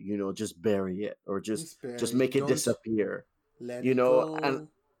away. Just bury it, or just make it disappear.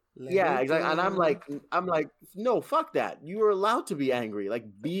 Yeah, exactly. And I'm like, no, fuck that. You are allowed to be angry. Like,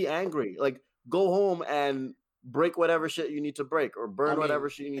 be angry. Like, go home and break whatever shit you need to break, or burn whatever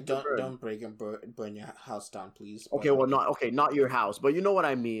shit you need to burn. Don't break and burn your house down, please. Okay, well, not your house, but you know what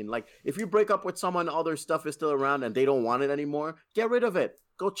I mean. Like, if you break up with someone, all their stuff is still around and they don't want it anymore, get rid of it.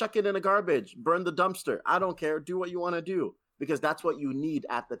 Go chuck it in the garbage. Burn the dumpster. I don't care. Do what you want to do, because that's what you need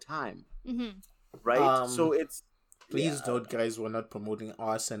at the time. Mm-hmm. Right? So Please note, guys, we're not promoting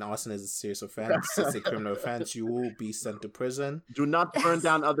arson. Arson is a serious offense. It's a criminal offense. You will be sent to prison. Do not burn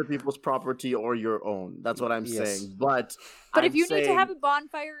down other people's property or your own. That's what I'm Yes. saying. But if you need to have a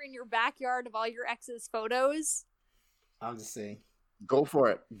bonfire in your backyard of all your ex's photos, I'm just saying. go for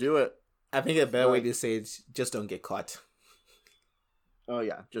it. Do it. I think a better way Right. to say it, just don't get caught. Oh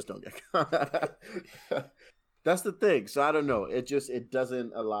yeah, just don't get. That's the thing. So I don't know. It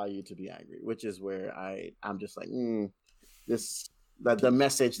doesn't allow you to be angry, which is where I'm just like the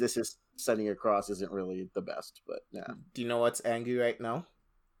message this is sending across isn't really the best. But yeah, Do you know what's angry right now?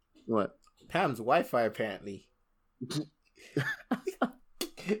 what? Pam's Wi-Fi, apparently.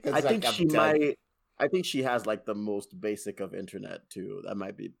 I think she might. I think she has like the most basic of internet too. That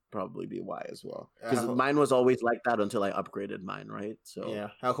might probably be why as well. Because mine was always like that until I upgraded mine, right? So Yeah,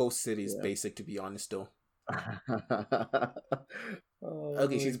 her whole city is Yeah. basic, to be honest, though. Oh,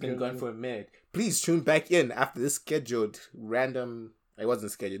 Okay, she's been gone for a minute. Please tune back in after this scheduled random. It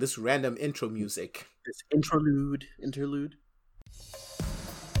wasn't scheduled. This random intro music. this interlude.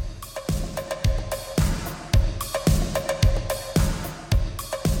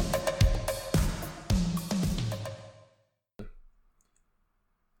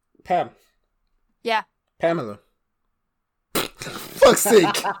 Pam. yeah. Pamela. Fuck's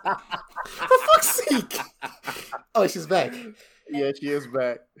sake. For fuck's sake. Oh, she's back. Yeah, she is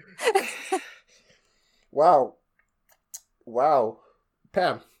back. Wow.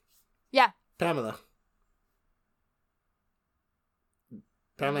 Pam. Yeah. Pamela.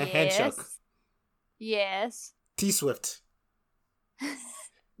 Pamela Yes. Hanchuk. Yes. T Swift.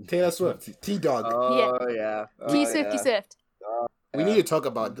 Taylor Swift. T Dog. Oh yeah. Oh, T Swifty yeah. Swift. We need to talk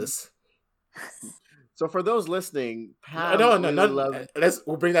about this. So for those listening, Pam No, really not. loves-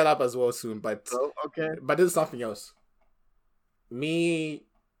 We'll bring that up as well soon. But Oh, okay. but this is something else. Me,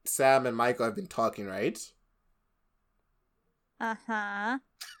 Sam, and Michael have been talking, right? Uh-huh.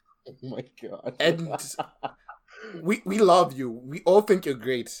 Oh my god. And we love you. We all think you're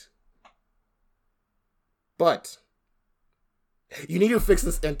great. But you need to fix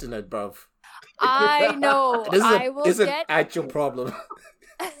this internet, bruv. I know. This is an actual problem.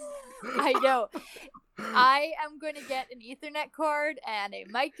 I know. I am going to get an Ethernet cord and a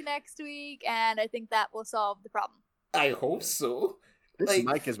mic next week, and I think that will solve the problem. I hope so. This Like-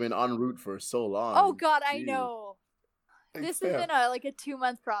 mic has been en route for so long. Oh God, I Jeez. know. This Yeah. has been a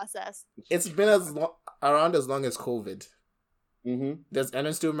 2-month process. It's been around as long as COVID. Mm-hmm. Does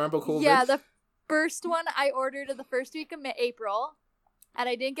anyone still remember COVID? Yeah, the first one I ordered in the first week of April, and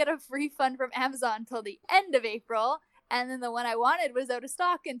I didn't get a refund from Amazon until the end of April, and then the one I wanted was out of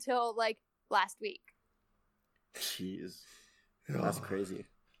stock until last week. Jeez. That's crazy.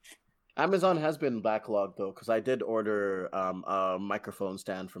 Amazon has been backlogged though, because I did order a microphone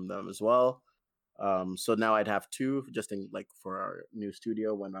stand from them as well. So now I'd have two just in for our new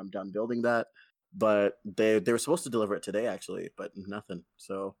studio when I'm done building that. But they were supposed to deliver it today actually, but nothing.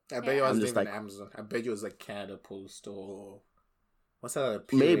 So I bet you Yeah. it I'm wasn't just even like- Amazon. I bet you it was Canada Post or what's that? other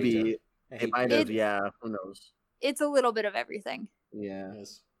maybe Purator? I it hate might It- have. Yeah, who knows? It's a little bit of everything. Yeah.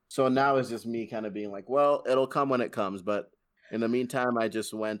 Yes. So now it's just me kind of being like, well, it'll come when it comes. But in the meantime, I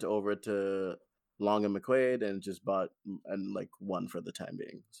just went over to Long and McQuaid and just bought one for the time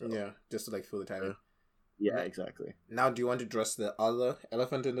being. So Yeah, just to fill the time in. yeah, exactly. Now, do you want to address the other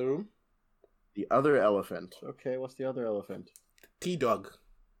elephant in the room? The other elephant. Okay, what's the other elephant? T Dog.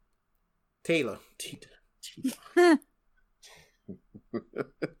 Taylor.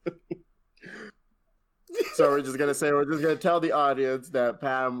 So we're just gonna tell the audience that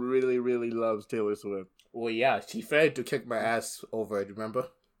Pam really, really loves Taylor Swift. Well, yeah, she threatened to kick my ass over it, remember?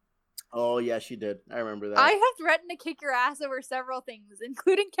 Oh yeah, she did. I remember that. I have threatened to kick your ass over several things,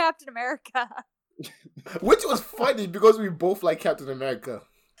 including Captain America. Which was funny because we both like Captain America.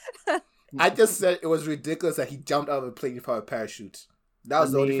 I just said it was ridiculous that he jumped out of a plane without a parachute. That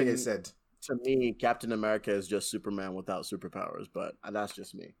was the only thing I said. To me, Captain America is just Superman without superpowers, but that's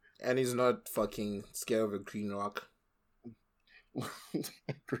just me. And he's not fucking scared of a green rock.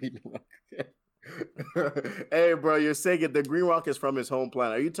 Green Rock. Hey, bro, you're saying it. The Green Rock is from his home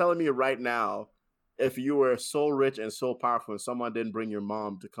planet. Are you telling me right now, if you were so rich and so powerful and someone didn't bring your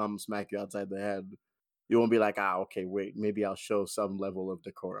mom to come smack you outside the head, you won't be like, okay, wait, maybe I'll show some level of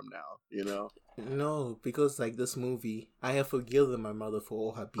decorum now, you know? No, because this movie, I have forgiven my mother for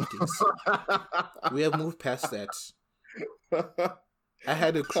all her beatings. We have moved past that. I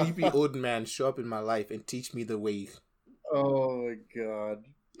had a creepy old man show up in my life and teach me the way. Oh my god.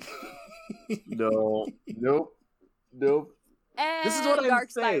 No. Nope. And This is what I'm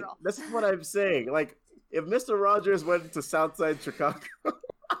Dark saying. Spiral. This is what I'm saying. If Mr. Rogers went to Southside Chicago,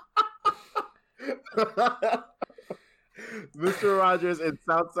 Mr. Rogers in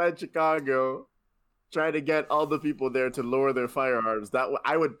Southside Chicago trying to get all the people there to lower their firearms.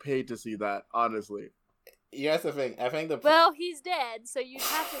 I would pay to see that, honestly. Yeah, that's the thing. I think the Well, he's dead, so you'd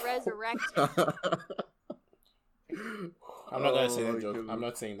have to resurrect him. I'm not gonna say Oh, that joke. goodness. I'm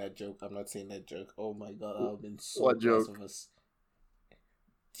not saying that joke. I'm not saying that joke. Oh my god, I've been so What joke? blasphemous.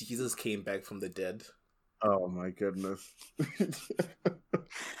 Jesus came back from the dead. Oh my goodness.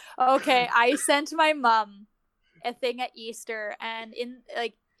 Okay, I sent my mom a thing at Easter, and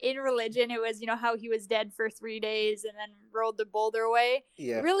in religion, it was, you know, how he was dead for 3 days and then rolled the boulder away.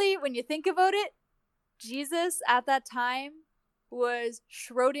 Yeah. Really, when you think about it, Jesus at that time was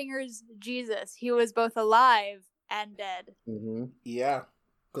Schrodinger's Jesus. He was both alive and dead. Mm-hmm. Yeah.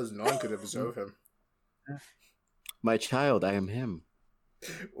 Because no one could observe him. My child, I am him.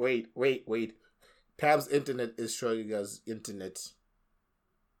 Wait. Pam's internet is Schrodinger's internet.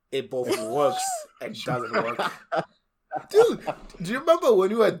 It both works and doesn't work. Dude, do you remember when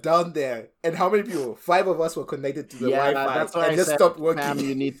we were down there and how many people? 5 of us were connected to the Wi-Fi that's why and I just said, stopped working. Pam,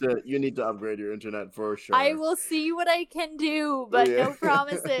 you need to upgrade your internet for sure. I will see what I can do, but Yeah. no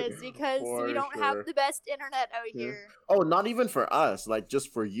promises because For we don't sure. have the best internet out Yeah. here. Oh, not even for us, like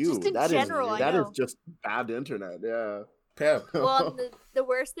just for you. Just in That is general, I that is know. just bad internet. Yeah. Pam. Well, and the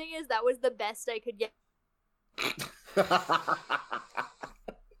worst thing is that was the best I could get.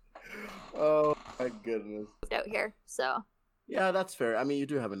 Oh my goodness. Out here, so Yeah, that's fair. I mean, you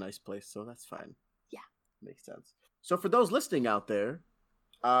do have a nice place, so that's fine. Yeah. Makes sense. So for those listening out there,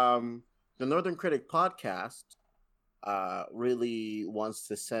 the Northern Critic podcast really wants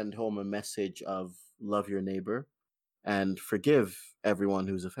to send home a message of love your neighbor and forgive everyone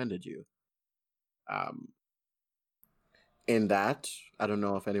who's offended you. In that, I don't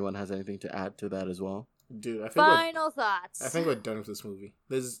know if anyone has anything to add to that as well. Dude, I think final thoughts. I think we're done with this movie.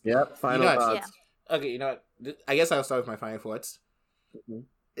 Yep, final You know, thoughts. Okay, you know what? I guess I'll start with my final thoughts. Mhm.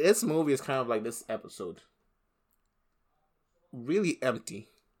 This movie is kind of like this episode. Really empty.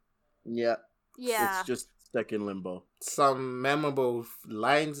 Yeah, Yeah. it's just stuck in limbo. Some memorable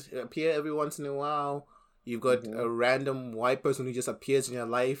lines appear every once in a while. You've got Mhm. a random white person who just appears in your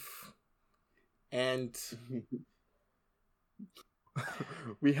life. And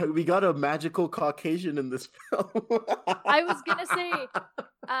we got a magical Caucasian in this film. I was gonna say,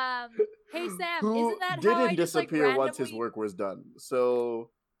 hey Sam, Who isn't that didn't how I just disappear once his randomly- work was done. So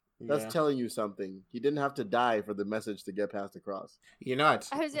that's yeah. telling you something. He didn't have to die for the message to get passed across. You know what?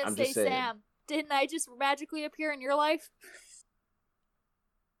 I was gonna I'm say, just saying. Sam, didn't I just magically appear in your life?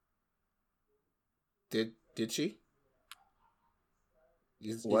 Did she?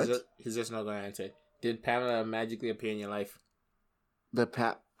 What? He's just not gonna answer. Did Pamela magically appear in your life?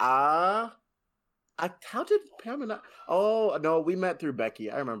 How did Pam and I? Oh no, we met through Becky.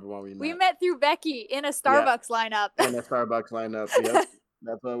 I remember when we met. We met through Becky in a Starbucks lineup. in a Starbucks lineup. Yep,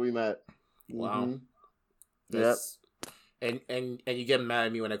 that's when we met. Wow. Mhm. That's- And you get mad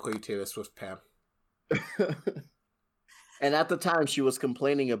at me when I call you Taylor Swift, Pam. And at the time, she was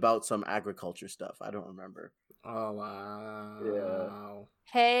complaining about some agriculture stuff. I don't remember. Oh wow.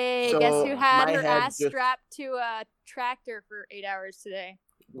 Hey, So, guess who had my her head ass just- strapped to a tractor for 8 hours today?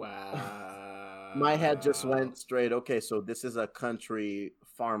 Wow. My head just went straight. Okay, so this is a country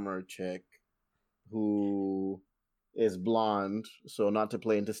farmer chick who is blonde, so not to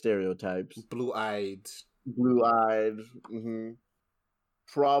play into stereotypes. blue-eyed. Blue-eyed.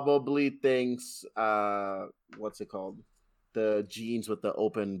 Probably thinks what's it called? The jeans with the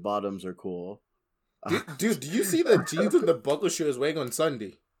open bottoms are cool. Dude, do you see the jeans and the buckle she was wearing on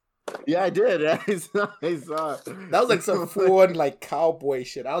Sunday? Yeah, I did. I saw. That was like some full-on like cowboy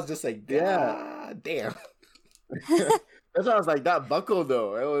shit. I was just like, Yeah. damn. That's why I was like, that buckle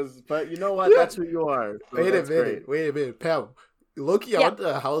though. It was, but you know what? That's who you are. So Wait a that's minute, great. Pam. Loki, I Yeah.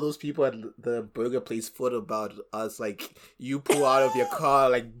 wonder how those people at the burger place felt about us. Like, you pull out of your car,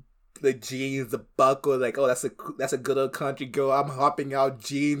 like the jeans, the buckle, like, oh, that's a good old country girl. I'm hopping out,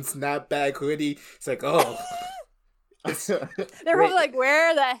 jeans, snapback, hoodie. It's like, oh, They're probably like,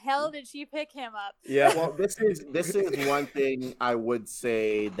 where the hell did she pick him up? yeah. Well, this is one thing I would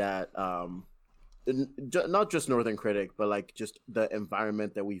say that not just Northern Critic, but like just the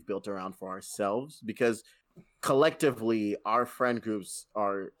environment that we've built around for ourselves, because collectively our friend groups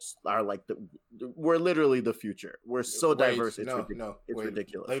are like we're literally the future. We're so Wait, diverse. It's wait.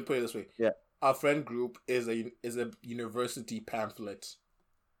 ridiculous. Let me put it this way. Yeah. Our friend group is a university pamphlet.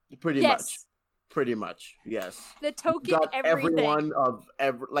 Pretty Yes. much. Yes. The token Got everything. everyone of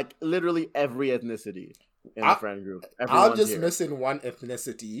like literally every ethnicity in the friend group. I'm Everyone's just here. missing one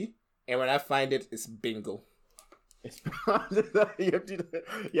ethnicity, and when I find it, it's bingo. It's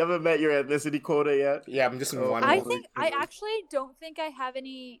you haven't met your ethnicity quota yet. Yeah, I'm just in Oh, one. I holy think I goodness. actually don't think I have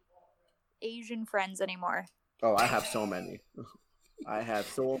any Asian friends anymore. Oh, I have so many. I have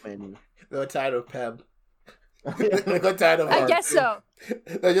so many. They're tired of Peb. They got tired of I her. guess so.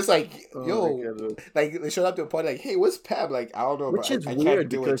 They're just like, Oh, yo, my goodness. like they showed up to a party like, hey, what's Peb? Like, I don't know, Which but is I weird can't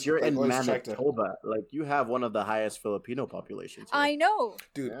do because it. you're Like, in always distracted. Manitoba. Like you have one of the highest Filipino populations. Here. I know.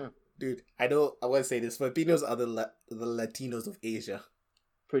 Dude, Yeah, dude, I know. I want to say this: Filipinos are the Latinos of Asia.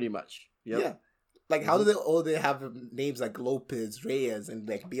 pretty much. Yep. Yeah, like how do they all they have names like Lopez, Reyes, and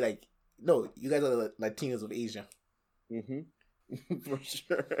like be like, no, you guys are the Latinos of Asia. Mm-hmm. For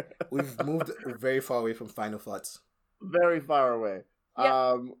sure. We've moved very far away from Final Thoughts. Very far away.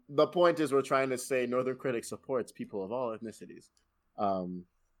 Yeah. The point is we're trying to say Northern Critic supports people of all ethnicities.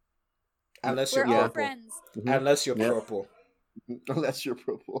 Unless We're you're all purple. friends. Unless you're Yep. purple. Unless you're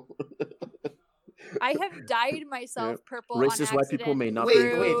purple. I have dyed myself Yep. purple. Racist on white people accident may not Wait, be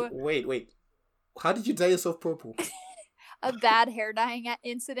through wait. How did you dye yourself purple? a bad hair dyeing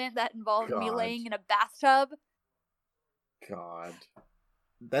incident that involved me God. laying in a bathtub. God.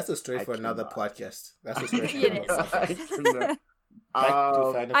 That's a story I for another cannot. podcast. That's a story for It another is. podcast. I Back to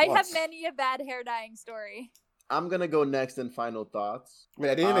Um, Final I have Thoughts. many a bad hair dyeing story. I'm gonna go next in final thoughts. Wait,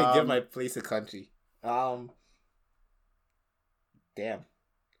 I didn't even give Um, my place a country. Damn.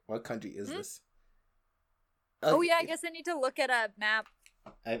 What country is this? Oh yeah, I guess I need to look at a map.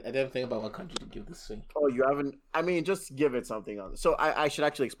 I didn't think about what country to give this thing. Oh, you haven't? I mean, just give it something else. So I should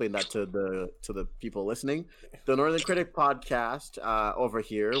actually explain that to the people listening. The Northern Critic podcast over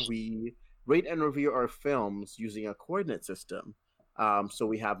here, we rate and review our films using a coordinate system. So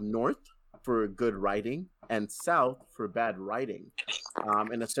we have north for good writing and south for bad writing.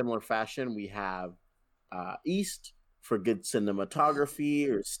 In a similar fashion, we have east for good cinematography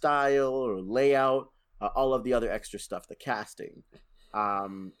or style or layout, all of the other extra stuff, the casting.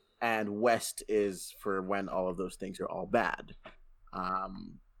 And west is for when all of those things are all bad.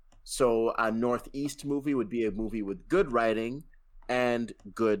 So a northeast movie would be a movie with good writing and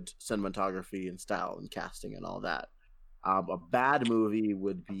good cinematography and style and casting and all that. A bad movie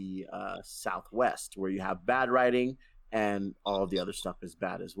would be southwest, where you have bad writing and all of the other stuff is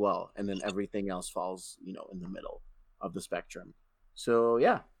bad as well, and then everything else falls, in the middle of the spectrum. So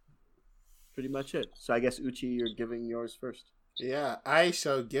yeah, pretty much it. So I guess Uchi, you're giving yours first. Yeah, I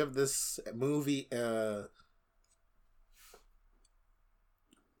shall give this movie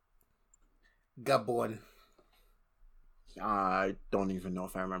Gabon. I don't even know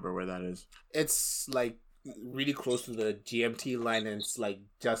if I remember where that is. It's like really close to the GMT line, and it's like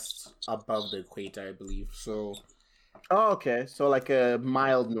just above the equator, I believe. So Oh, okay. So like a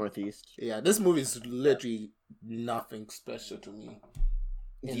mild northeast. yeah, this movie is literally nothing special to me.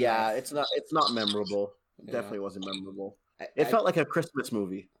 In Yeah, life. it's not memorable. It Yeah. definitely wasn't memorable. I It felt like a Christmas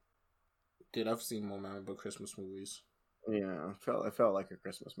movie. dude, I've seen more memorable Christmas movies. Yeah, it felt like a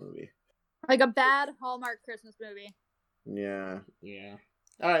Christmas movie. Like a bad Hallmark Christmas movie. Yeah. Yeah.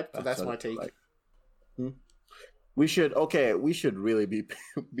 All right, so that's what my it take. felt like. We should really be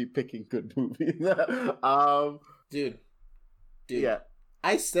be picking good movies. Dude, yeah.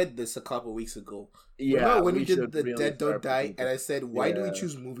 I said this a couple weeks ago. Yeah. Remember when we did should the really Dead Don't start Die, picking and I good- said, why do we Yeah.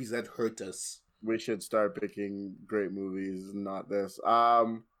 choose movies that hurt us? we should start picking great movies, not this. I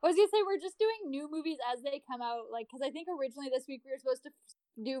was gonna say we're just doing new movies as they come out, like because I think originally this week we were supposed to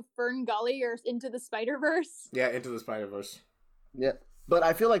do Fern Gully or Into the Spider-Verse. Yeah, Into the Spider-Verse. Yeah. But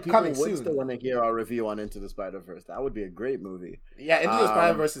I feel like people Coming would soon. still want to hear our review on Into the Spider-Verse. That would be a great movie. Yeah, Into the Um,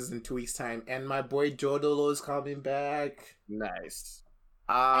 Spider-Verse is in 2 weeks' time, and my boy Jodolo is coming back. Nice.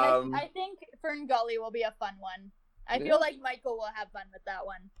 And I think Fern Gully will be a fun one. I Yeah. feel like Michael will have fun with that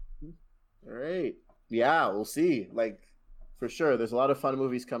one. Great. Yeah, we'll see. Like, for sure, there's a lot of fun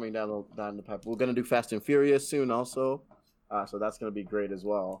movies coming down the pipe. We're gonna do Fast and Furious soon, also. So that's gonna be great as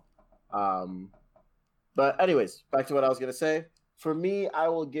well. But anyways, back to what I was gonna say. For me, I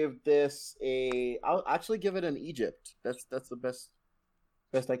will give this I'll actually give it an Egypt. That's the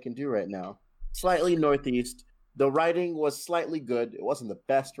best I can do right now. Slightly northeast. The writing was slightly good. It wasn't the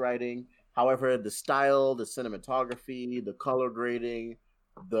best writing. However, the style, the cinematography, the color grading,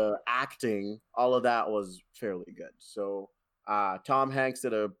 the acting, all of that was fairly good. So Tom Hanks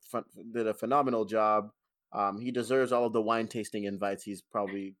did a phenomenal job. He deserves all of the wine tasting invites he's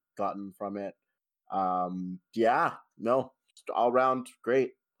probably gotten from it. Yeah, no, all round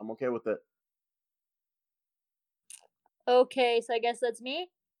great. I'm okay with it. Okay, so I guess that's me.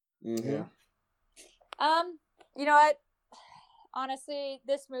 Mhm. Yeah. You know what? Honestly,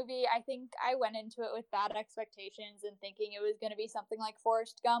 this movie, I think I went into it with bad expectations and thinking it was going to be something like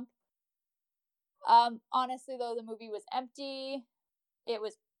Forrest Gump. Honestly though, the movie was empty. It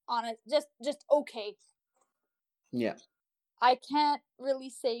was just okay. Yeah. I can't really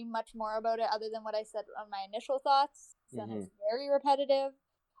say much more about it other than what I said on my initial thoughts, since it's very repetitive.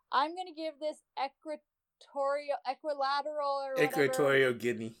 I'm gonna give this equilateral or whatever. Equatorial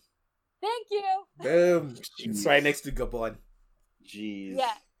Guinea. Thank you. Boom. It's right next to Gabon. Jeez.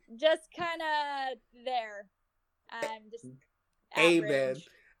 Yeah, just kind of there. Just Hey, average. man.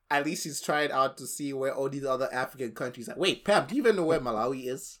 At least he's trying out to see where all these other African countries are. Wait, Pam, do you even know where Malawi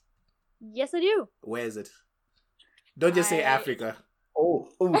is? Yes, I do. Where is it? Don't just say Africa. Oh,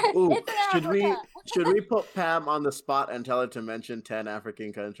 It's in should we put Pam on the spot and tell her to mention 10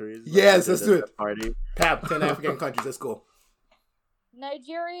 African countries? Yes, let's do it. Party. Pam, 10 African countries. Let's go.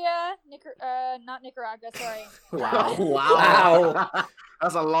 Nigeria, not Nicaragua, sorry. Wow. Wow.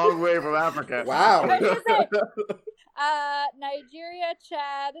 That's a long way from Africa. Wow. What is it? Nigeria,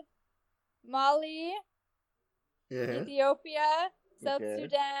 Chad, Mali, Yeah. Ethiopia, South Okay.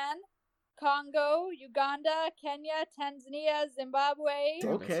 Sudan, Congo, Uganda, Kenya, Tanzania, Zimbabwe.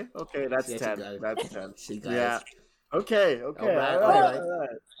 Okay, that's Yeah, she 10. got it. That's 10. She got Yeah. it. Okay. All right, all right.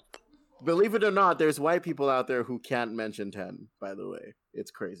 Believe it or not, there's white people out there who can't mention 10, by the way. It's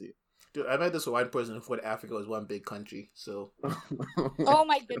crazy. Dude, I met this one person who thought Africa was one big country. So Oh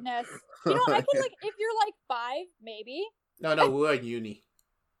my goodness. You know, I feel like if you're like 5, maybe. no, we were in uni.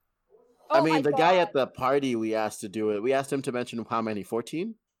 Oh I mean, my the guy God. at the party we asked to do it, we asked him to mention how many?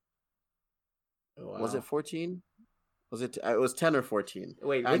 14? Wow. Was it 14? Was it? It was 10 or 14.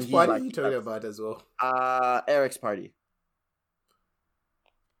 Wait, And which he's party like, are you talking about as well? Eric's party.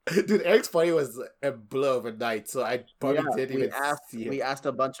 Dude, Eric's party was a blow of a night, so I probably didn't even see it. We asked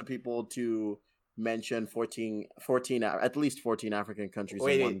a bunch of people to mention 14 at least 14 African countries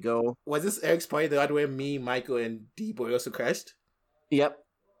in one go. Was this Eric's party the one where me, Michael, and D-Boy also crashed? Yep.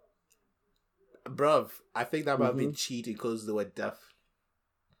 Bruv, I think that might have been cheating because they were deaf.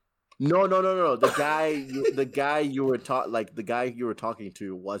 No. The guy you were talking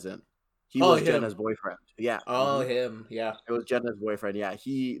to wasn't. He was him. Jenna's boyfriend. Yeah. Oh, him, yeah. It was Jenna's boyfriend. Yeah.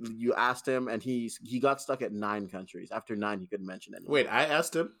 You asked him, and he got stuck at 9 countries. After 9, he couldn't mention any. Wait, I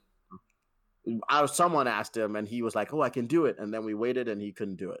asked him? Someone asked him, and he was like, "Oh, I can do it." And then we waited, and he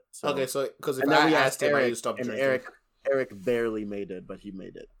couldn't do it. So, Okay, so because if and then I we asked him, I Eric, would stop and drinking. Eric barely made it, but he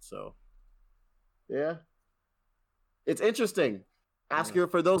made it. So, yeah, it's interesting.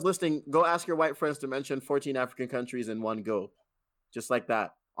 For those listening, go ask your white friends to mention 14 African countries in one go, just like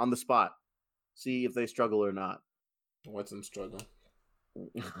that, on the spot. See if they struggle or not. What's in struggle? Now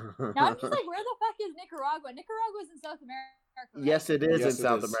I'm just like, where the fuck is Nicaragua? Nicaragua's in South America. Right? Yes, it is Yes, in it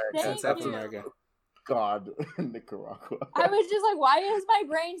South is. America. Thank In South you. America. God, Nicaragua. I was just like, why is my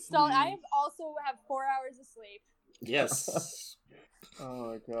brain stalling? I also have 4 hours of sleep. Yes.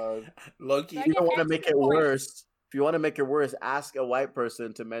 Oh my God. Loki. I If you get want to extra make it points. worse, ask a white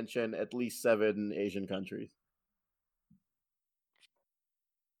person to mention at least 7 Asian countries.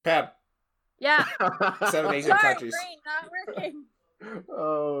 Pam, Yeah. 7 Asian Sorry, countries. brain not working.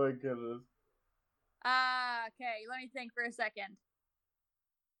 Oh my goodness. Okay, let me think for a second.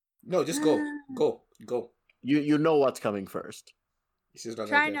 No, just go. Go. You know what's coming first. It's just not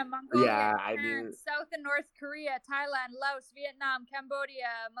China, gonna Mongolia, Yeah, I Japan, knew- South and North Korea, Thailand, Laos, Vietnam, Cambodia,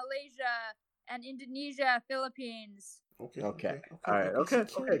 Malaysia, and Indonesia, Philippines. Okay. Okay. All right. Okay.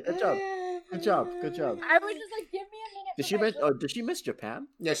 Good job. Good job. Good job. I was just like, give me a minute. Did for she my mention? brain- Oh, did she miss Japan?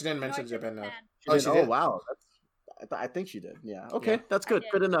 Yeah, she didn't No, I mention said Japan now. She did? She Oh did? wow. I think she did. Yeah. Okay. Yeah. That's I good.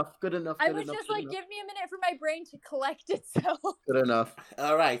 did. Good enough. Good enough. I Good was enough, just good like, enough. give me a minute for my brain to collect itself. Good enough.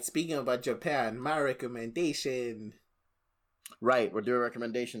 All right. Speaking about Japan, my recommendation. Right. We're doing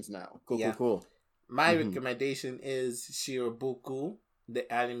recommendations now. Cool. Yeah. Cool. My Mhm. recommendation is Shirobuku,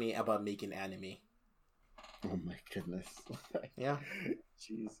 the anime about making anime. Oh my goodness. Yeah.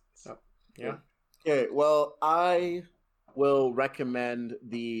 Jeez. Yeah. Okay, well, I will recommend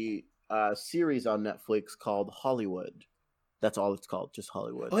the series on Netflix called Hollywood. That's all it's called, just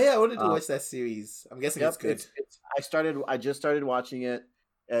Hollywood. Oh yeah, I wanted to Uh, watch that series. I'm guessing Yep, it's good. I just started watching it.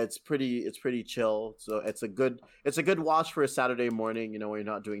 It's pretty chill. So it's a good watch for a Saturday morning, when you're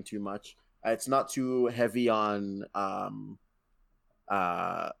not doing too much. It's not too heavy on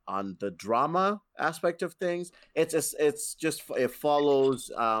the drama aspect of things. It follows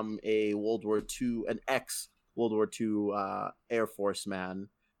a an ex World War II Air Force man,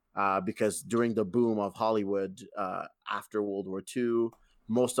 because during the boom of Hollywood after World War II,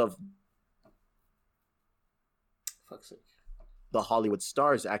 most of Fuck's sake. the Hollywood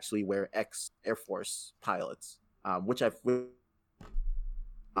stars actually were ex Air Force pilots,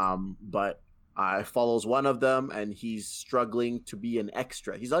 but follows one of them, and he's struggling to be an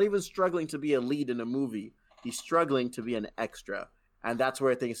extra. He's not even struggling to be a lead in a movie. He's struggling to be an extra. And that's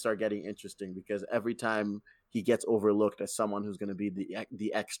where things start getting interesting, because every time he gets overlooked as someone who's going to be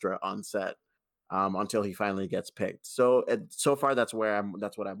the extra on set, until he finally gets picked. So so far, that's what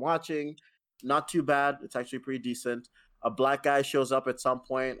I'm watching. Not too bad. It's actually pretty decent. A black guy shows up at some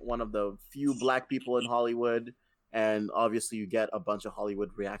point, one of the few black people in Hollywood, and obviously you get a bunch of Hollywood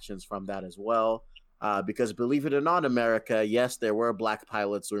reactions from that as well. Because believe it or not, America, yes, there were black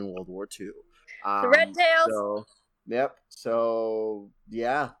pilots during World War II. The Red Tails. So, yep. So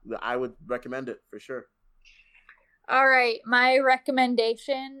yeah, I would recommend it for sure. All right, my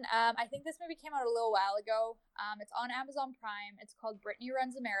recommendation. I think this movie came out a little while ago. It's on Amazon Prime. It's called Brittany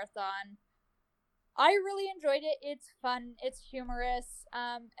Runs a Marathon. I really enjoyed it. It's fun. It's humorous.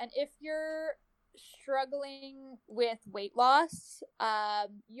 And if you're struggling with weight loss,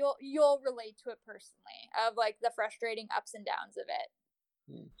 you'll relate to it personally, of like the frustrating ups and downs of it.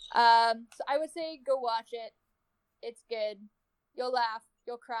 So I would say go watch it. It's good. You'll laugh.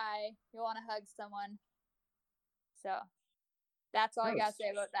 You'll cry. You'll want to hug someone. So that's all I gotta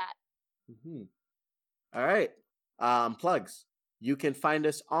say about that. Mm-hmm. All right. Plugs. You can find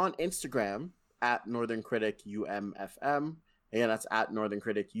us on Instagram at Northern Critic UMFM. Again, that's at Northern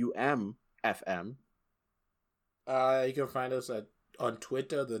Critic UMFM. You can find us on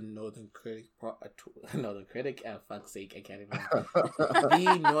Twitter, the Northern Critic. Northern Critic. Fuck's sake, I can't even.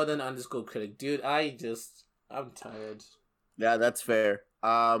 The Northern_Critic, dude. I'm tired. Yeah, that's fair.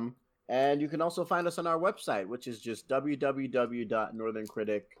 And you can also find us on our website, which is just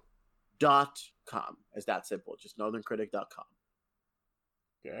www.northerncritic.com. It's that simple. Just northerncritic.com.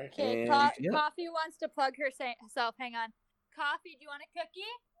 Okay, Coffee wants to plug herself. Hang on. Coffee, do you want a cookie?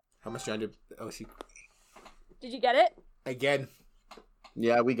 How much do you want to... Oh, she... Did you get it? Again.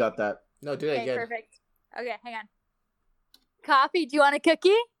 Yeah, we got that. No, do it again. Perfect. Okay, hang on. Coffee, do you want a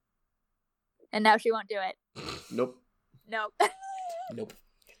cookie? And now she won't do it. Nope. Nope. Nope.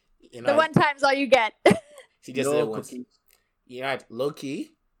 You know, the one time's all you get. She just said it once. You know,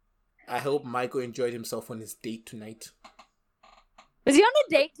 low-key, I hope Michael enjoyed himself on his date tonight. Was he on a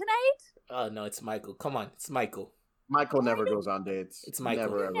date tonight? Oh, no, it's Michael. Come on, it's Michael. Michael never goes on dates. It's Michael.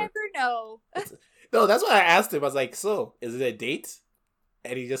 Never, you never know. No, that's what I asked him. I was like, so, is it a date?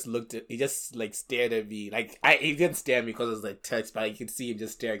 And he just stared at me. Like, he didn't stare at me because it was like text, but I could see him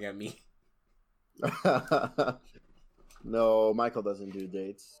just staring at me. No, Michael doesn't do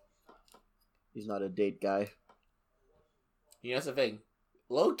dates. He's not a date guy. You know, that's the thing.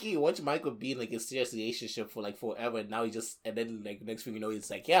 Low-key, watch Michael be in like a serious relationship for like forever, and now and then like next thing you know, he's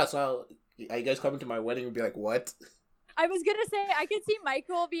like, yeah, so are you guys coming to my wedding? And be like, what? I was gonna say, I could see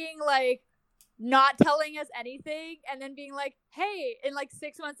Michael being like, not telling us anything, and then being like, hey, and like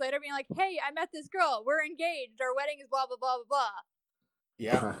 6 months later being like, hey, I met this girl, we're engaged, our wedding is blah blah blah blah blah.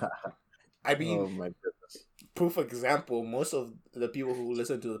 Yeah. I mean, oh my goodness. Proof example, most of the people who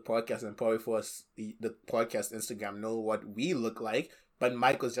listen to the podcast and probably for us, the podcast Instagram know what we look like, but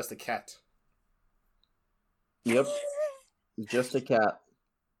Michael's just a cat. Yep. Just a cat.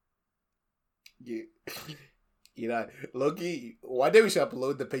 You know, Loki, one day we should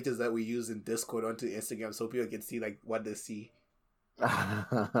upload the pictures that we use in Discord onto Instagram so people can see like what they see.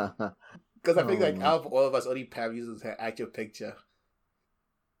 Because I think like out of all of us, only Pam uses her actual picture.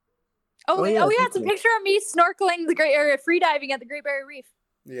 Oh yeah, it's a picture of me snorkeling the Great Area, free diving at the Great Barrier Reef.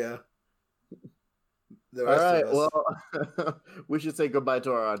 Yeah. All right, well, we should say goodbye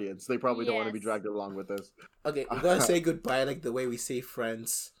to our audience. They probably don't want to be dragged along with us. Okay, we're going to say goodbye like the way we say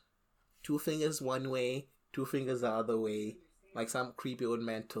friends. 2 fingers one way, 2 fingers the other way. Like some creepy old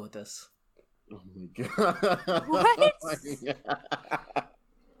man taught us. Oh my god. What?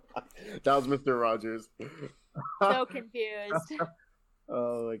 That was Mr. Rogers. So confused.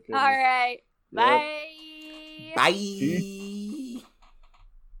 Oh my goodness. All right. Bye. Bye.